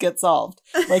didn't just get solved.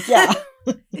 Like, yeah.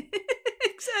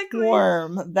 Exactly.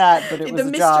 Worm. That, but it was The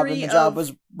a job, and mystery the job of-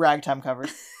 was ragtime covered.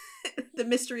 The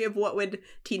mystery of what would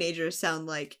teenagers sound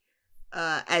like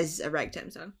as a ragtime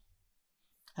song.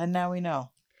 And now we know.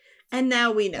 And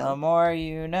now we The know. more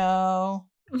you know.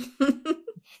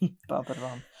 Bum, ba,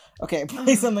 bum. Okay,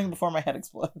 play something before my head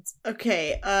explodes.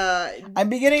 Okay, I'm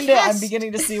beginning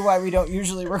to see why we don't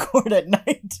usually record at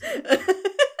night.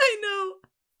 I know.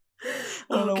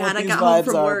 I don't know God, what I these got home vibes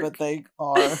from are, work. but they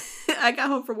are. I got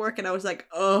home from work and I was like,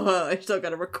 oh, I still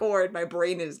gotta record. My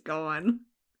brain is gone.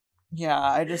 Yeah,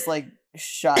 I just like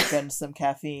shotgunned some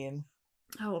caffeine.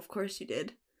 Oh, of course you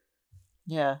did.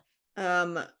 Yeah.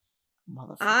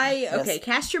 Motherfucker. Yes. Okay,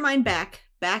 cast your mind back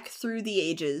through the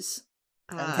ages.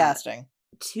 I'm casting.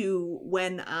 To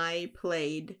when I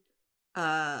played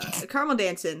Caramel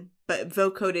Dancin', but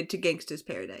vocoded to Gangsta's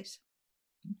Paradise.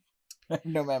 I have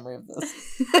no memory of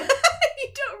this. You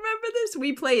don't remember this?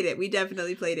 We played it. We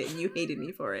definitely played it, and you hated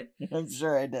me for it. I'm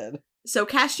sure I did. So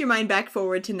cast your mind back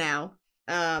forward to now.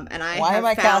 And Why am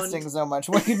I found... casting so much?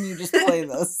 Why couldn't you just play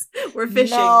this? We're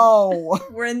fishing. No!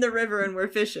 We're in the river and we're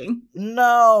fishing.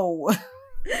 No!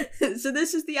 So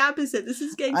this is the opposite. This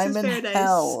is Gangsta's I'm in Paradise.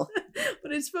 hell.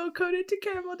 But it's vocoded to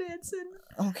Caramel Dancin'.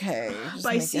 Okay. Just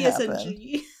By make it happen.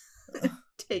 CSNG.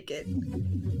 Take it.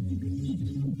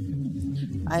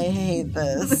 I hate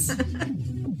this.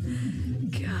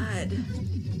 God.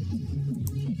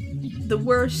 The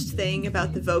worst thing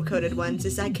about the vocoded ones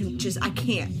is I can't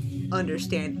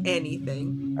understand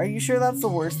anything. Are you sure that's the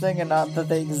worst thing and not that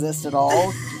they exist at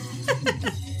all?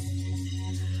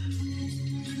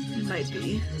 It might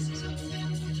be.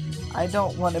 I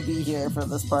don't want to be here for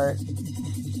this part.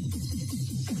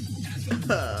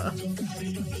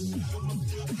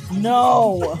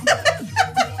 No!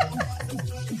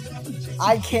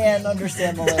 I can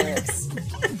understand the lyrics.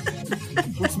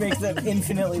 Which makes it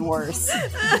infinitely worse.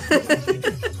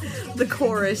 The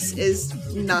chorus is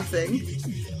nothing.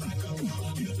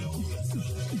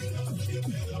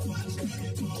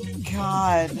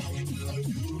 God.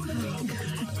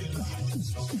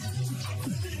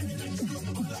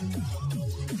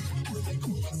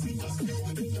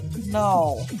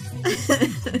 No.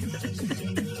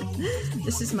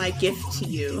 This is my gift to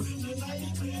you.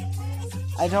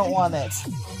 I don't want it.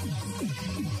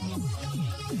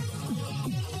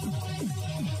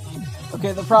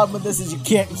 Okay, the problem with this is you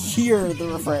can't hear the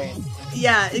refrain.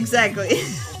 Yeah, exactly.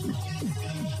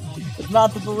 It's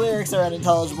not that the lyrics are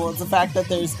unintelligible, it's the fact that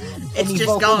there's any just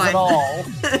vocals gone. at all.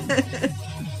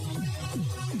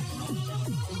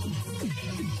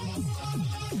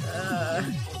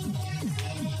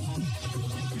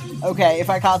 Okay, if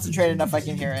I concentrate enough, I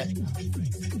can hear it.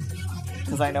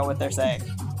 Because I know what they're saying.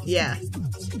 Yeah.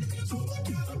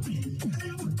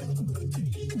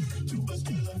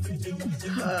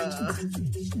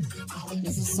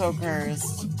 This is so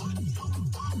cursed.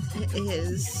 It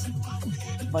is.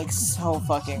 Like, so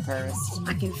fucking cursed.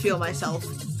 I can feel myself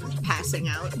passing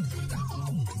out.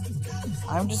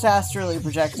 I'm just astrally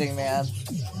projecting, man.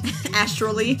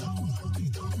 Astrally.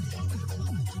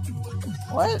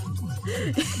 What?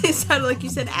 It sounded like you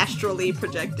said astrally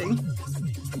projecting.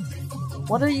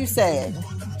 What are you saying?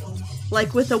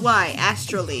 Like with a Y,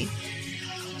 astrally.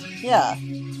 Yeah.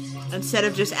 Instead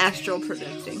of just astral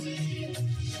projecting.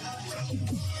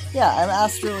 Yeah, I'm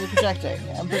astrally projecting.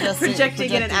 I'm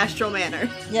Projecting in an astral manner.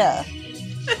 Yeah.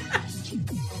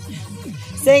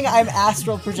 Saying I'm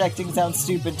astral projecting sounds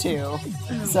stupid too.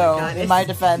 So, God, in my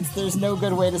defense, there's no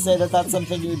good way to say that that's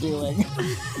something you're doing.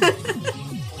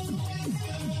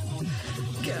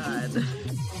 God.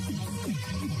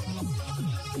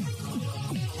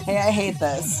 Hey, I hate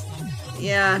this.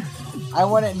 Yeah. I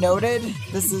want it noted.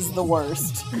 This is the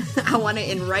worst. I want it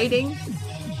in writing.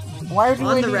 Why do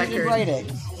On I the need it in record.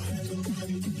 writing?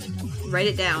 Write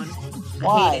it down.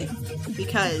 Why? I hate it.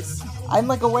 Because. I'm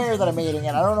like aware that I'm hating it.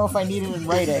 I don't know if I need it in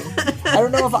writing. I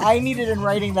don't know if I need it in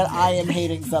writing that I am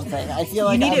hating something. I feel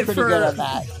like need I'm it pretty for- good at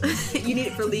that. You need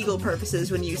it for legal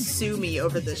purposes when you sue me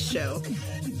over this show.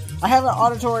 I have an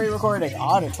auditory recording.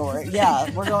 Auditory? Yeah,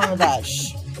 we're going with that.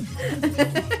 Shh.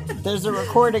 There's a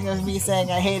recording of me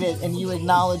saying I hate it and you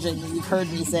acknowledging that you've heard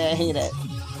me say I hate it.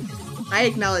 I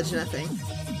acknowledge nothing.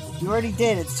 You already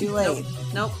did. It's too late.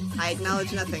 Nope. I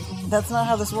acknowledge nothing. That's not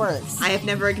how this works. I have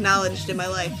never acknowledged in my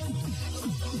life.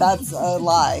 That's a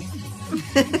lie.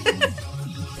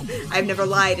 I've never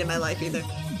lied in my life either.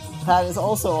 That is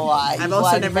also a lie. I've You've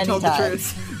also lied never many told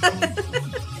times. the truth.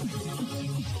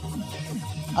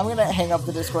 I'm gonna hang up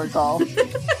the Discord call.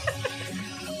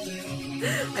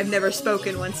 I've never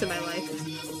spoken once in my life.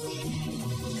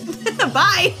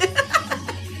 Bye.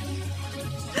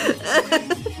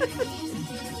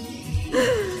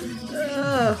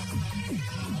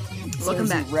 Welcome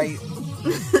back. Right.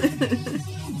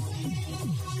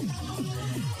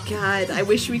 God, I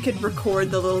wish we could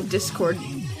record the little Discord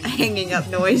hanging up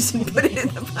noise and put it in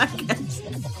the podcast.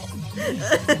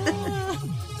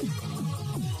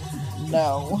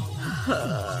 No.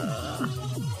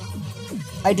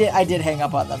 I did hang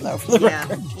up on them though, for the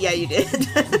record. Yeah, you did.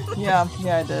 Yeah,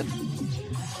 I did.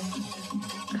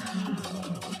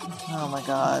 Oh my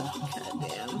god. God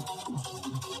damn.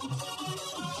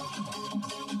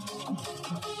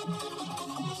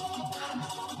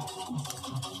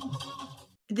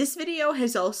 This video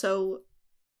has also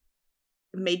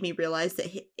made me realize that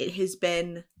it has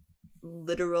been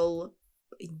literal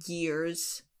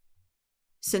years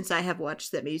since I have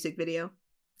watched that music video.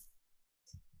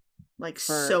 Like,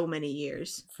 so many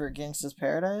years. For Gangsta's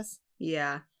Paradise?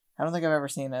 Yeah. I don't think I've ever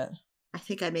seen it. I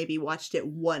think I maybe watched it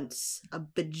once a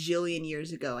bajillion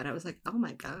years ago, and I was like, oh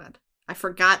my god. I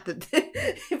forgot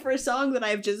that for a song that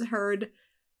I've just heard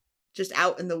just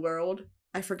out in the world,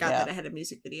 I forgot that it had a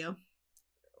music video.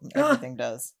 Everything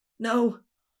does. No.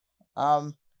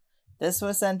 This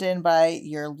was sent in by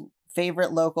your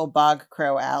favorite local bog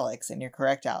crow, Alex, and you're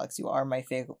correct, Alex. You are my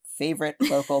favorite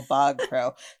local bog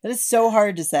crow. That is so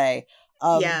hard to say.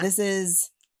 This is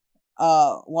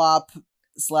WAP/Wendy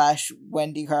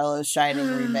Carlos Shining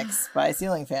remix by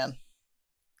Ceiling Fan.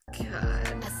 God.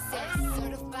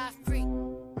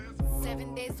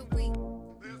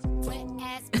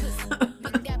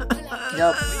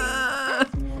 Yep.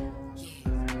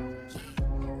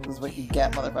 This is what you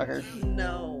get, motherfucker.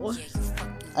 No.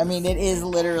 I mean, it is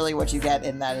literally what you get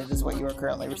in that it is what you are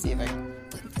currently receiving.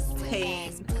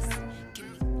 Pain.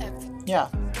 Yeah.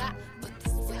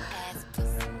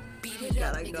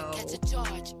 Gotta go.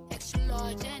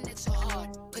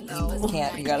 No. You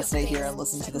can't. You gotta stay here and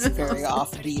listen to this very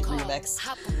offbeat remix.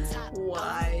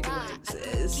 Why do I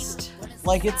exist?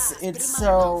 Like it's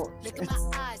so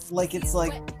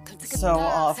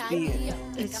offbeat.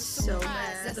 It's so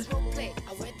bad.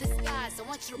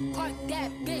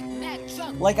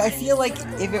 Like I feel like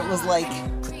if it was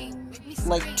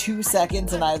like 2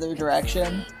 seconds in either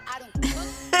direction,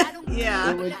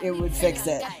 Yeah. it would fix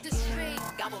it.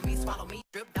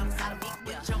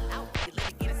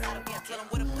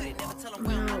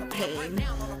 No pain.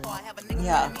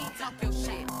 Yeah.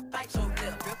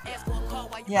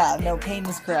 Yeah, no, pain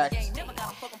is correct.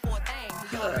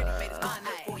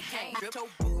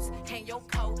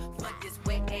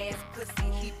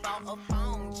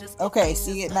 Okay,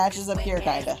 see, it matches up here,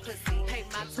 kinda.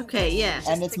 Okay, yeah.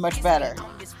 And it's much better.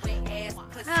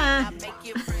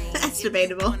 That's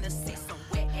debatable.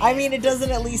 I mean, it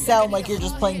doesn't at least sound like you're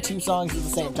just playing two songs at the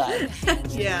same time.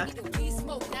 Yeah.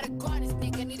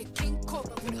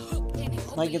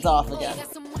 Like it's off again.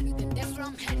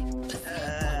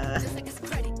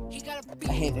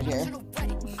 I hate it here.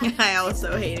 I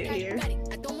also hate it here.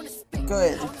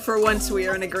 Good. For once, we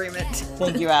are in agreement.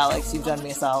 Thank you, Alex. You've done me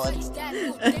a solid.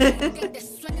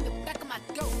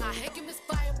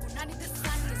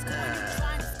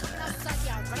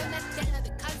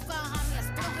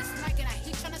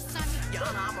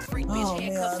 Oh,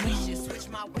 man.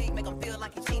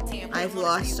 I've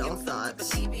lost all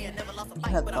thoughts. You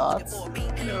had thoughts?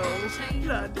 No,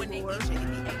 not anymore.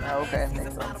 Oh, okay,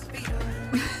 makes sense.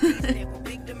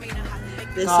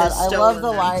 This God, has I stolen love the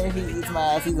them. line, if he eats my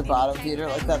ass, he's a bottom feeder.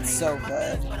 Like, that's so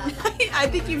good. I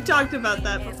think you've talked about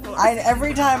that before.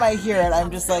 Every time I hear it,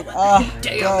 I'm just like, oh,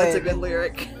 Damn, good. that's a good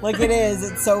lyric. Like, it is.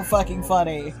 It's so fucking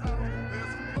funny.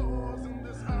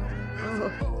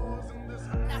 Oh.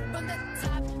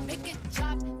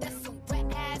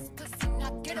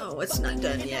 Oh, it's not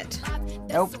done yet.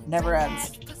 Nope, never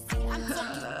ends.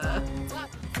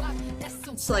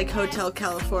 It's like Hotel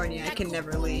California. I can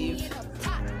never leave.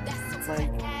 It's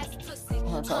like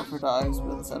Hotel for Dogs,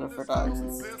 but instead of for dogs,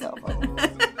 it's California.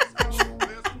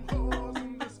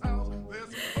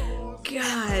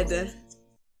 God.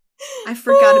 I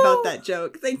forgot about that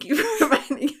joke. Thank you for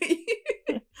reminding me.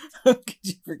 How could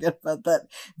you forget about that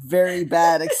very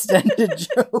bad extended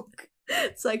joke?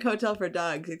 It's like Hotel for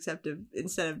Dogs, except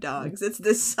instead of dogs, it's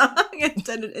this song.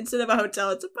 Instead of a hotel,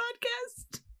 it's a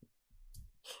podcast.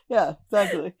 Yeah,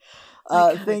 exactly.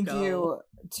 Thank you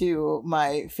to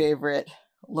my favorite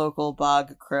local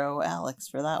bog crow, Alex,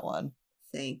 for that one.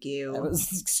 Thank you. I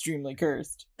was extremely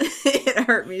cursed. It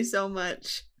hurt me so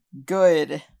much.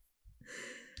 Good.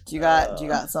 Do you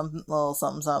got something, little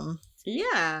something?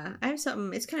 Yeah, I have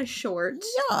something. It's kind of short.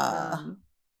 Yeah.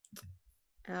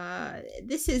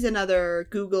 This is another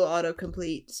Google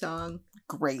autocomplete song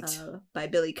Great. by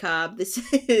Billy Cobb. This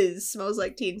is Smells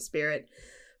Like Teen Spirit,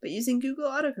 but using Google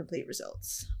autocomplete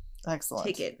results. Excellent.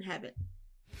 Take it and have it.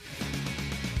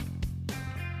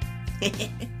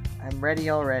 I'm ready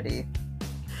already.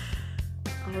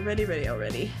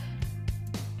 Already.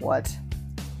 What?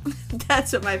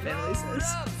 That's what my family says.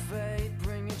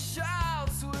 Bring your child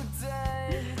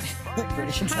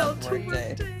Child to to work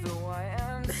day.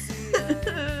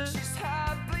 She's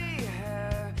happy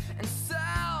hair and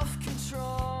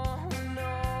self-control.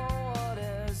 No, what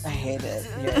is I hate it.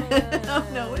 Yeah. Oh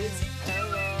no, it's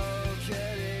Hello,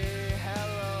 kitty.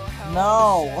 Hello,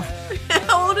 No.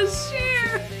 how old is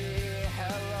Cher?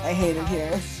 I hate it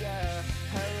here.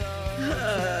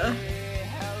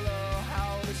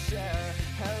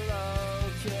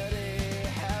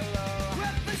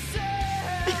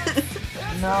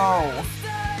 No.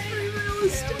 Real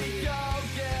estate.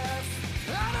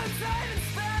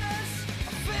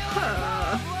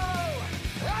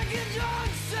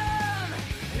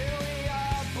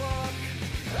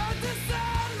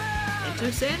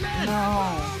 Enter Sandman.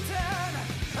 No.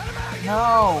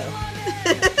 No.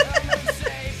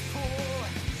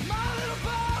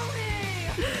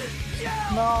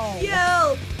 No.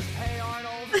 Yelp.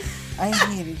 I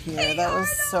hate it here. That was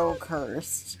so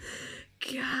cursed.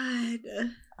 God.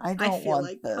 I I don't feel want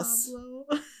like this. Pablo.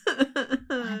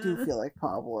 I do feel like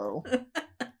Pablo.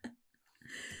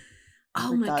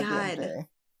 Oh Every my goddamn god. day.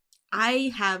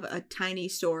 I have a tiny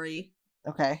story.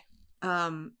 Okay.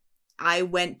 I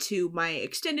went to my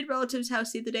extended relative's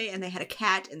house the other day and they had a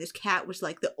cat, and this cat was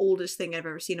like the oldest thing I've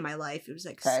ever seen in my life. It was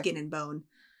like Okay. skin and bone.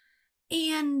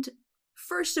 And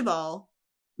first of all,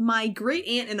 my great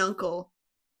aunt and uncle,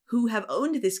 who have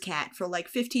owned this cat for like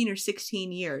 15 or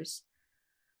 16 years,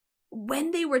 when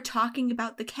they were talking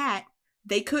about the cat,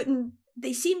 they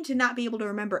seemed to not be able to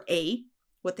remember A,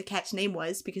 what the cat's name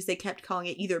was, because they kept calling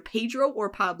it either Pedro or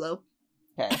Pablo,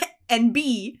 Okay. and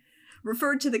B,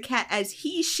 referred to the cat as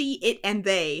he, she, it, and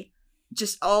they,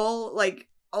 just all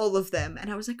of them.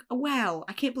 And I was like, oh, wow,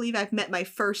 I can't believe I've met my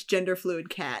first gender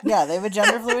fluid cat. Yeah, they have a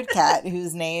gender fluid cat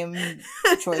whose names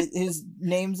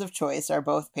of choice are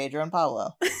both Pedro and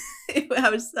Pablo. I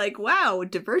was like, wow,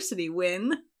 diversity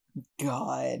win.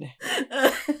 God.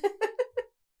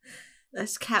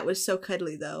 This cat was so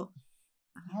cuddly, though.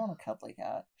 I want a cuddly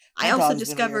cat. I My also dog's been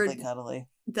discovered weirdly cuddly.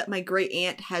 that my great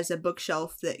aunt has a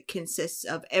bookshelf that consists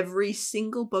of every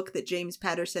single book that James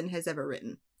Patterson has ever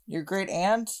written. Your great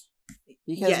aunt?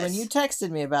 Because when Yes. you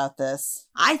texted me about this,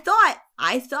 I thought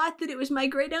that it was my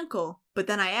great uncle, but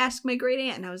then I asked my great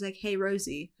aunt and I was like, "Hey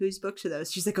Rosie, whose books are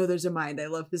those?" She's like, "Oh, those are mine. I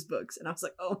love his books." And I was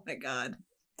like, "Oh my god."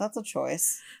 that's a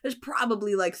choice. There's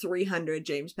probably like 300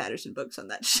 James Patterson books on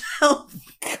that shelf.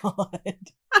 God.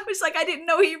 I was like, I didn't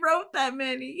know he wrote that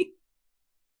many.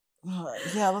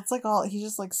 Yeah, that's like all he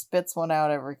just like spits one out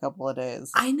every couple of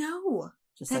days. I know.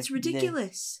 Just That's like,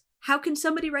 ridiculous. How can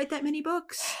somebody write that many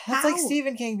books? That's How? like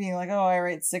Stephen King being like, "Oh, I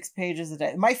write 6 pages a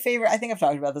day." My favorite, I think I've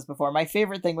talked about this before. My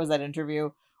favorite thing was that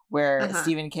interview where Uh-huh.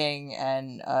 Stephen King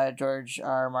and George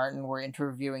R. Martin were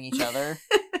interviewing each other,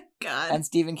 God. and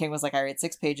Stephen King was like, "I write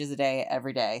 6 pages a day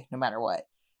every day, no matter what."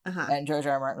 Uh-huh. And George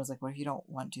R. R. Martin was like, "What if you don't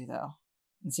want to, though?"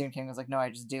 And Stephen King was like, "No, I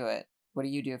just do it. What do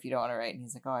you do if you don't want to write?" And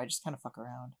he's like, "Oh, I just kind of fuck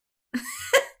around."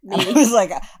 And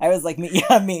I was like, me,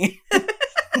 yeah, me.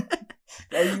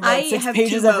 Oh, you I write 6 have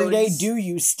pages two every day, modes. do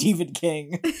you, Stephen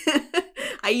King?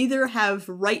 I either have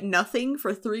write nothing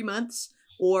for 3 months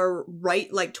or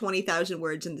write like 20,000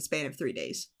 words in the span of 3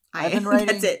 days. I've been writing.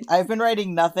 That's it. I've been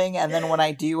writing nothing, and then when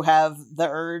I do have the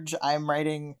urge, I'm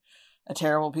writing a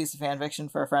terrible piece of fan fiction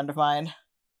for a friend of mine,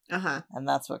 Uh-huh. and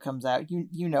that's what comes out.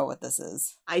 You know what this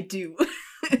is. I do.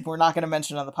 We're not going to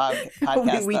mention on the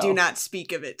podcast. we do not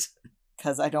speak of it.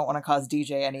 because I don't want to cause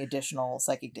DJ any additional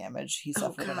psychic damage. He Oh,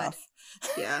 suffered God. enough.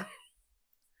 Yeah.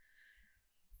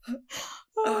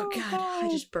 Oh god, I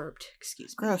just burped.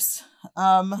 Excuse me. Gross.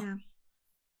 Yeah.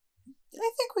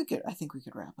 I think we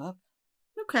could wrap up.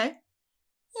 Okay.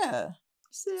 Yeah.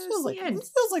 So This feels that's the end.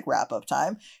 like wrap up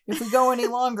time. If we go any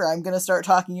longer, I'm gonna start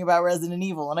talking about Resident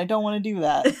Evil, and I don't want to do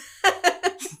that.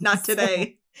 Not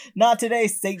today. Not today,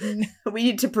 Satan. We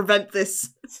need to prevent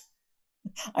this.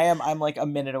 I'm like a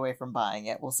minute away from buying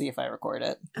it. We'll see if I record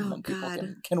it. And Oh, then people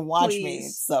God. can watch me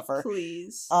Please. suffer.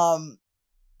 Please.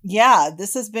 Yeah,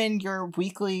 this has been your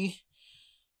weekly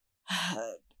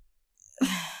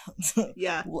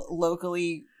Yeah.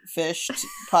 locally fished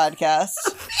podcast.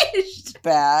 Finished.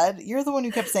 Bad. You're the one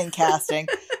who kept saying casting.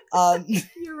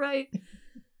 You're right.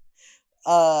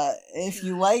 If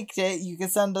you liked it, you can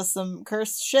send us some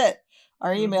cursed shit.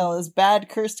 Our email is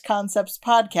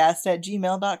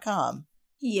badcursedconceptspodcast@gmail.com.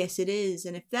 Yes, it is.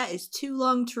 And if that is too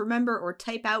long to remember or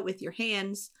type out with your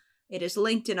hands, it is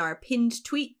linked in our pinned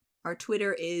tweet. Our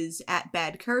Twitter is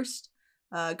 @badcursed.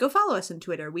 Go follow us on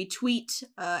Twitter. We tweet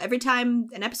every time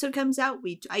an episode comes out.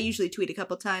 I usually tweet a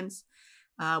couple times.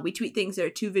 We tweet things that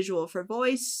are too visual for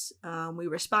voice. We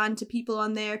respond to people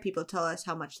on there. People tell us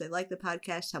how much they like the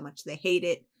podcast, how much they hate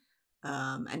it.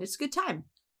 And it's a good time.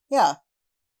 Yeah.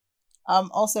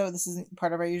 Also, this isn't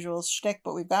part of our usual shtick,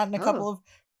 but we've gotten a couple of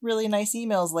really nice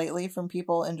emails lately from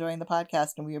people enjoying the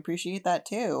podcast, and we appreciate that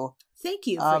too. Thank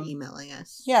you for emailing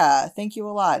us. Yeah, thank you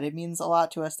a lot. It means a lot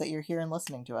to us that you're here and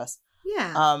listening to us.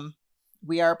 Yeah.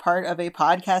 We are part of a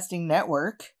podcasting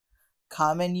network,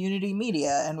 Common Unity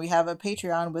Media, and we have a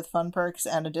Patreon with fun perks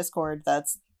and a Discord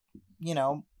that's,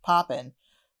 poppin'.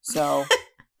 So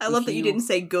I love that you didn't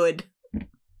say good.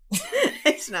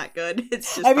 It's not good.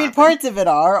 It's just poppin'. Parts of it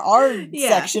are. Our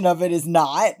section of it is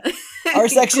not. Our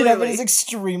section of it is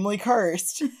extremely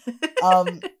cursed.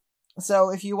 So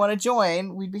if you want to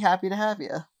join, we'd be happy to have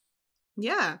you.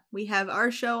 Yeah, we have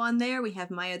our show on there. We have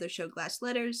my other show, Glass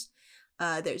Letters.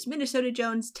 There's Minnesota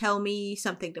Jones, Tell Me,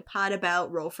 Something to Pod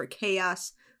About, Roll for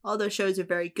Chaos. All those shows are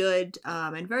very good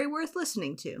and very worth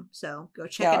listening to. So go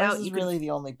check it out. Ours is really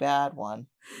the only bad one.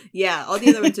 Yeah, all the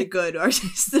other ones are good. Ours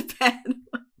is the bad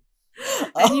one.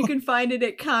 And you can find it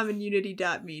at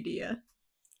commonunity.media.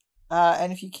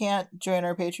 And if you can't join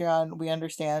our Patreon, we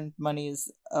understand money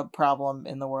is a problem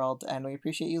in the world, and we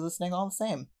appreciate you listening all the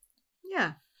same.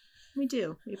 Yeah, we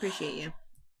do. We appreciate you.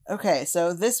 Okay,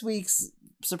 so this week's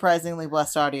surprisingly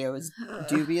blessed audio is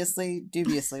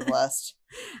dubiously blessed.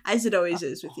 As it always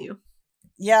is with you.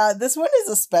 Yeah, this one is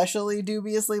especially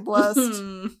dubiously blessed.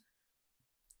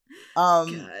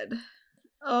 God.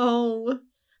 Oh.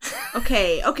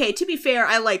 Okay, to be fair,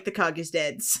 I like The Cog is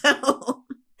Dead, so...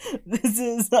 This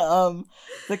is The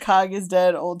Cog is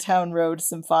Dead Old Town Road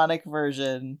symphonic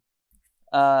version.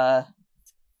 Yeah,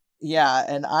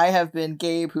 and I have been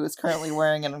Gabe, who is currently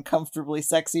wearing an uncomfortably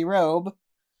sexy robe.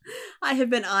 I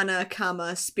have been Anna,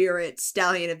 Spirit,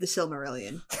 Stallion of the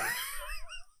Silmarillion.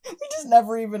 We just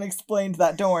never even explained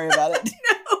that. Don't worry about it.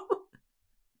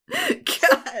 No.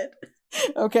 God.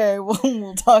 Okay,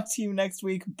 we'll talk to you next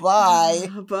week. Bye.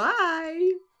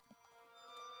 Bye.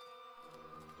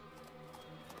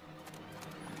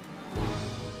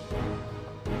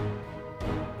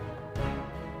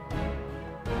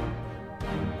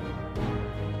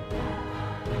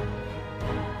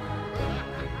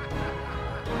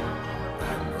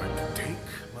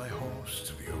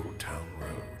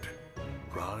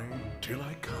 Till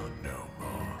I can't no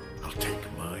more. I'll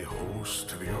take my horse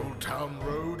to the old town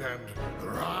road and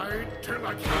ride till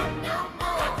I can't no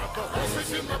more. I got the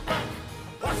horses in the back,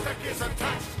 horse deck is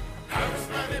attached. Harris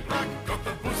red and black, got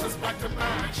the boosters back to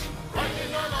match.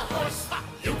 Riding on a horse,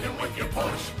 you can whip your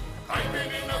Porsche. I've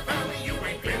been in a valley, you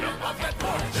ain't been above that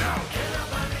porch. Now, can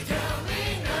nobody tell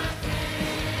me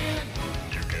nothing?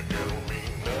 You can tell me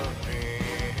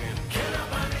nothing. Can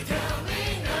nobody tell me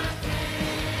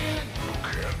nothing?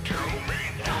 Can't tell me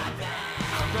nothing.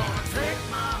 I'm gonna take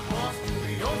my horse to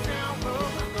the old town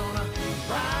road. I'm gonna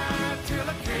ride till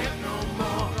I can't no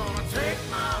more. I'm gonna take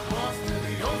my horse to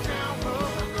the old town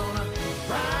road. I'm gonna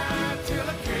ride till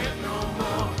I can't no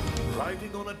more.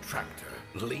 Riding on a tractor.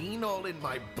 Lean all in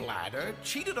my bladder?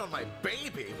 Cheated on my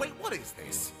baby? Wait, what is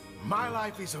this? My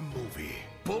life is a movie.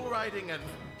 Bull riding and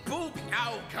booby.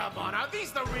 Ow, come on. Are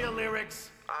these the real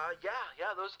lyrics?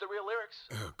 Yeah, those are the real lyrics.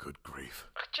 Oh, good grief.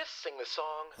 Just sing the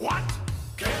song. What?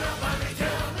 Can nobody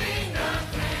tell me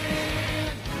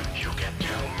nothing? You can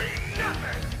tell me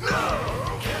nothing.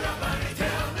 No! Can nobody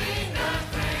tell me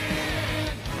nothing?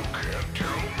 You can't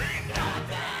tell me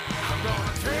nothing. I'm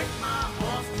gonna take my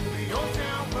horse to the old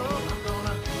town road. I'm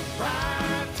gonna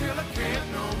ride till I can't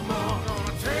no more. I'm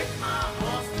gonna take my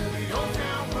horse to the old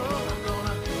town road. I'm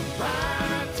gonna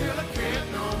ride till I can't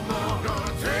no more. I'm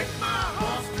gonna take my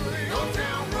horse to the old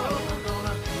town road. I'm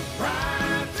gonna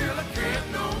ride till I can't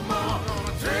no more. I'm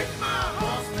gonna take my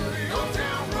horse to the old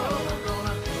town road. I'm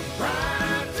gonna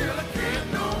ride till I can't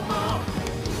no more.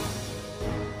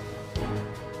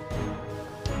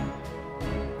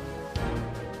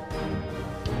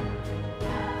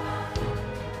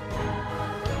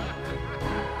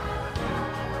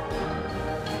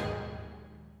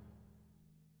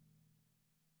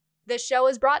 This show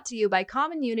is brought to you by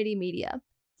Common Unity Media.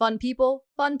 Fun people,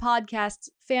 fun podcasts,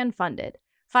 fan-funded.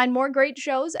 Find more great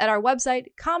shows at our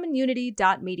website,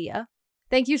 commonunity.media.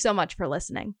 Thank you so much for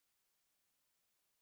listening.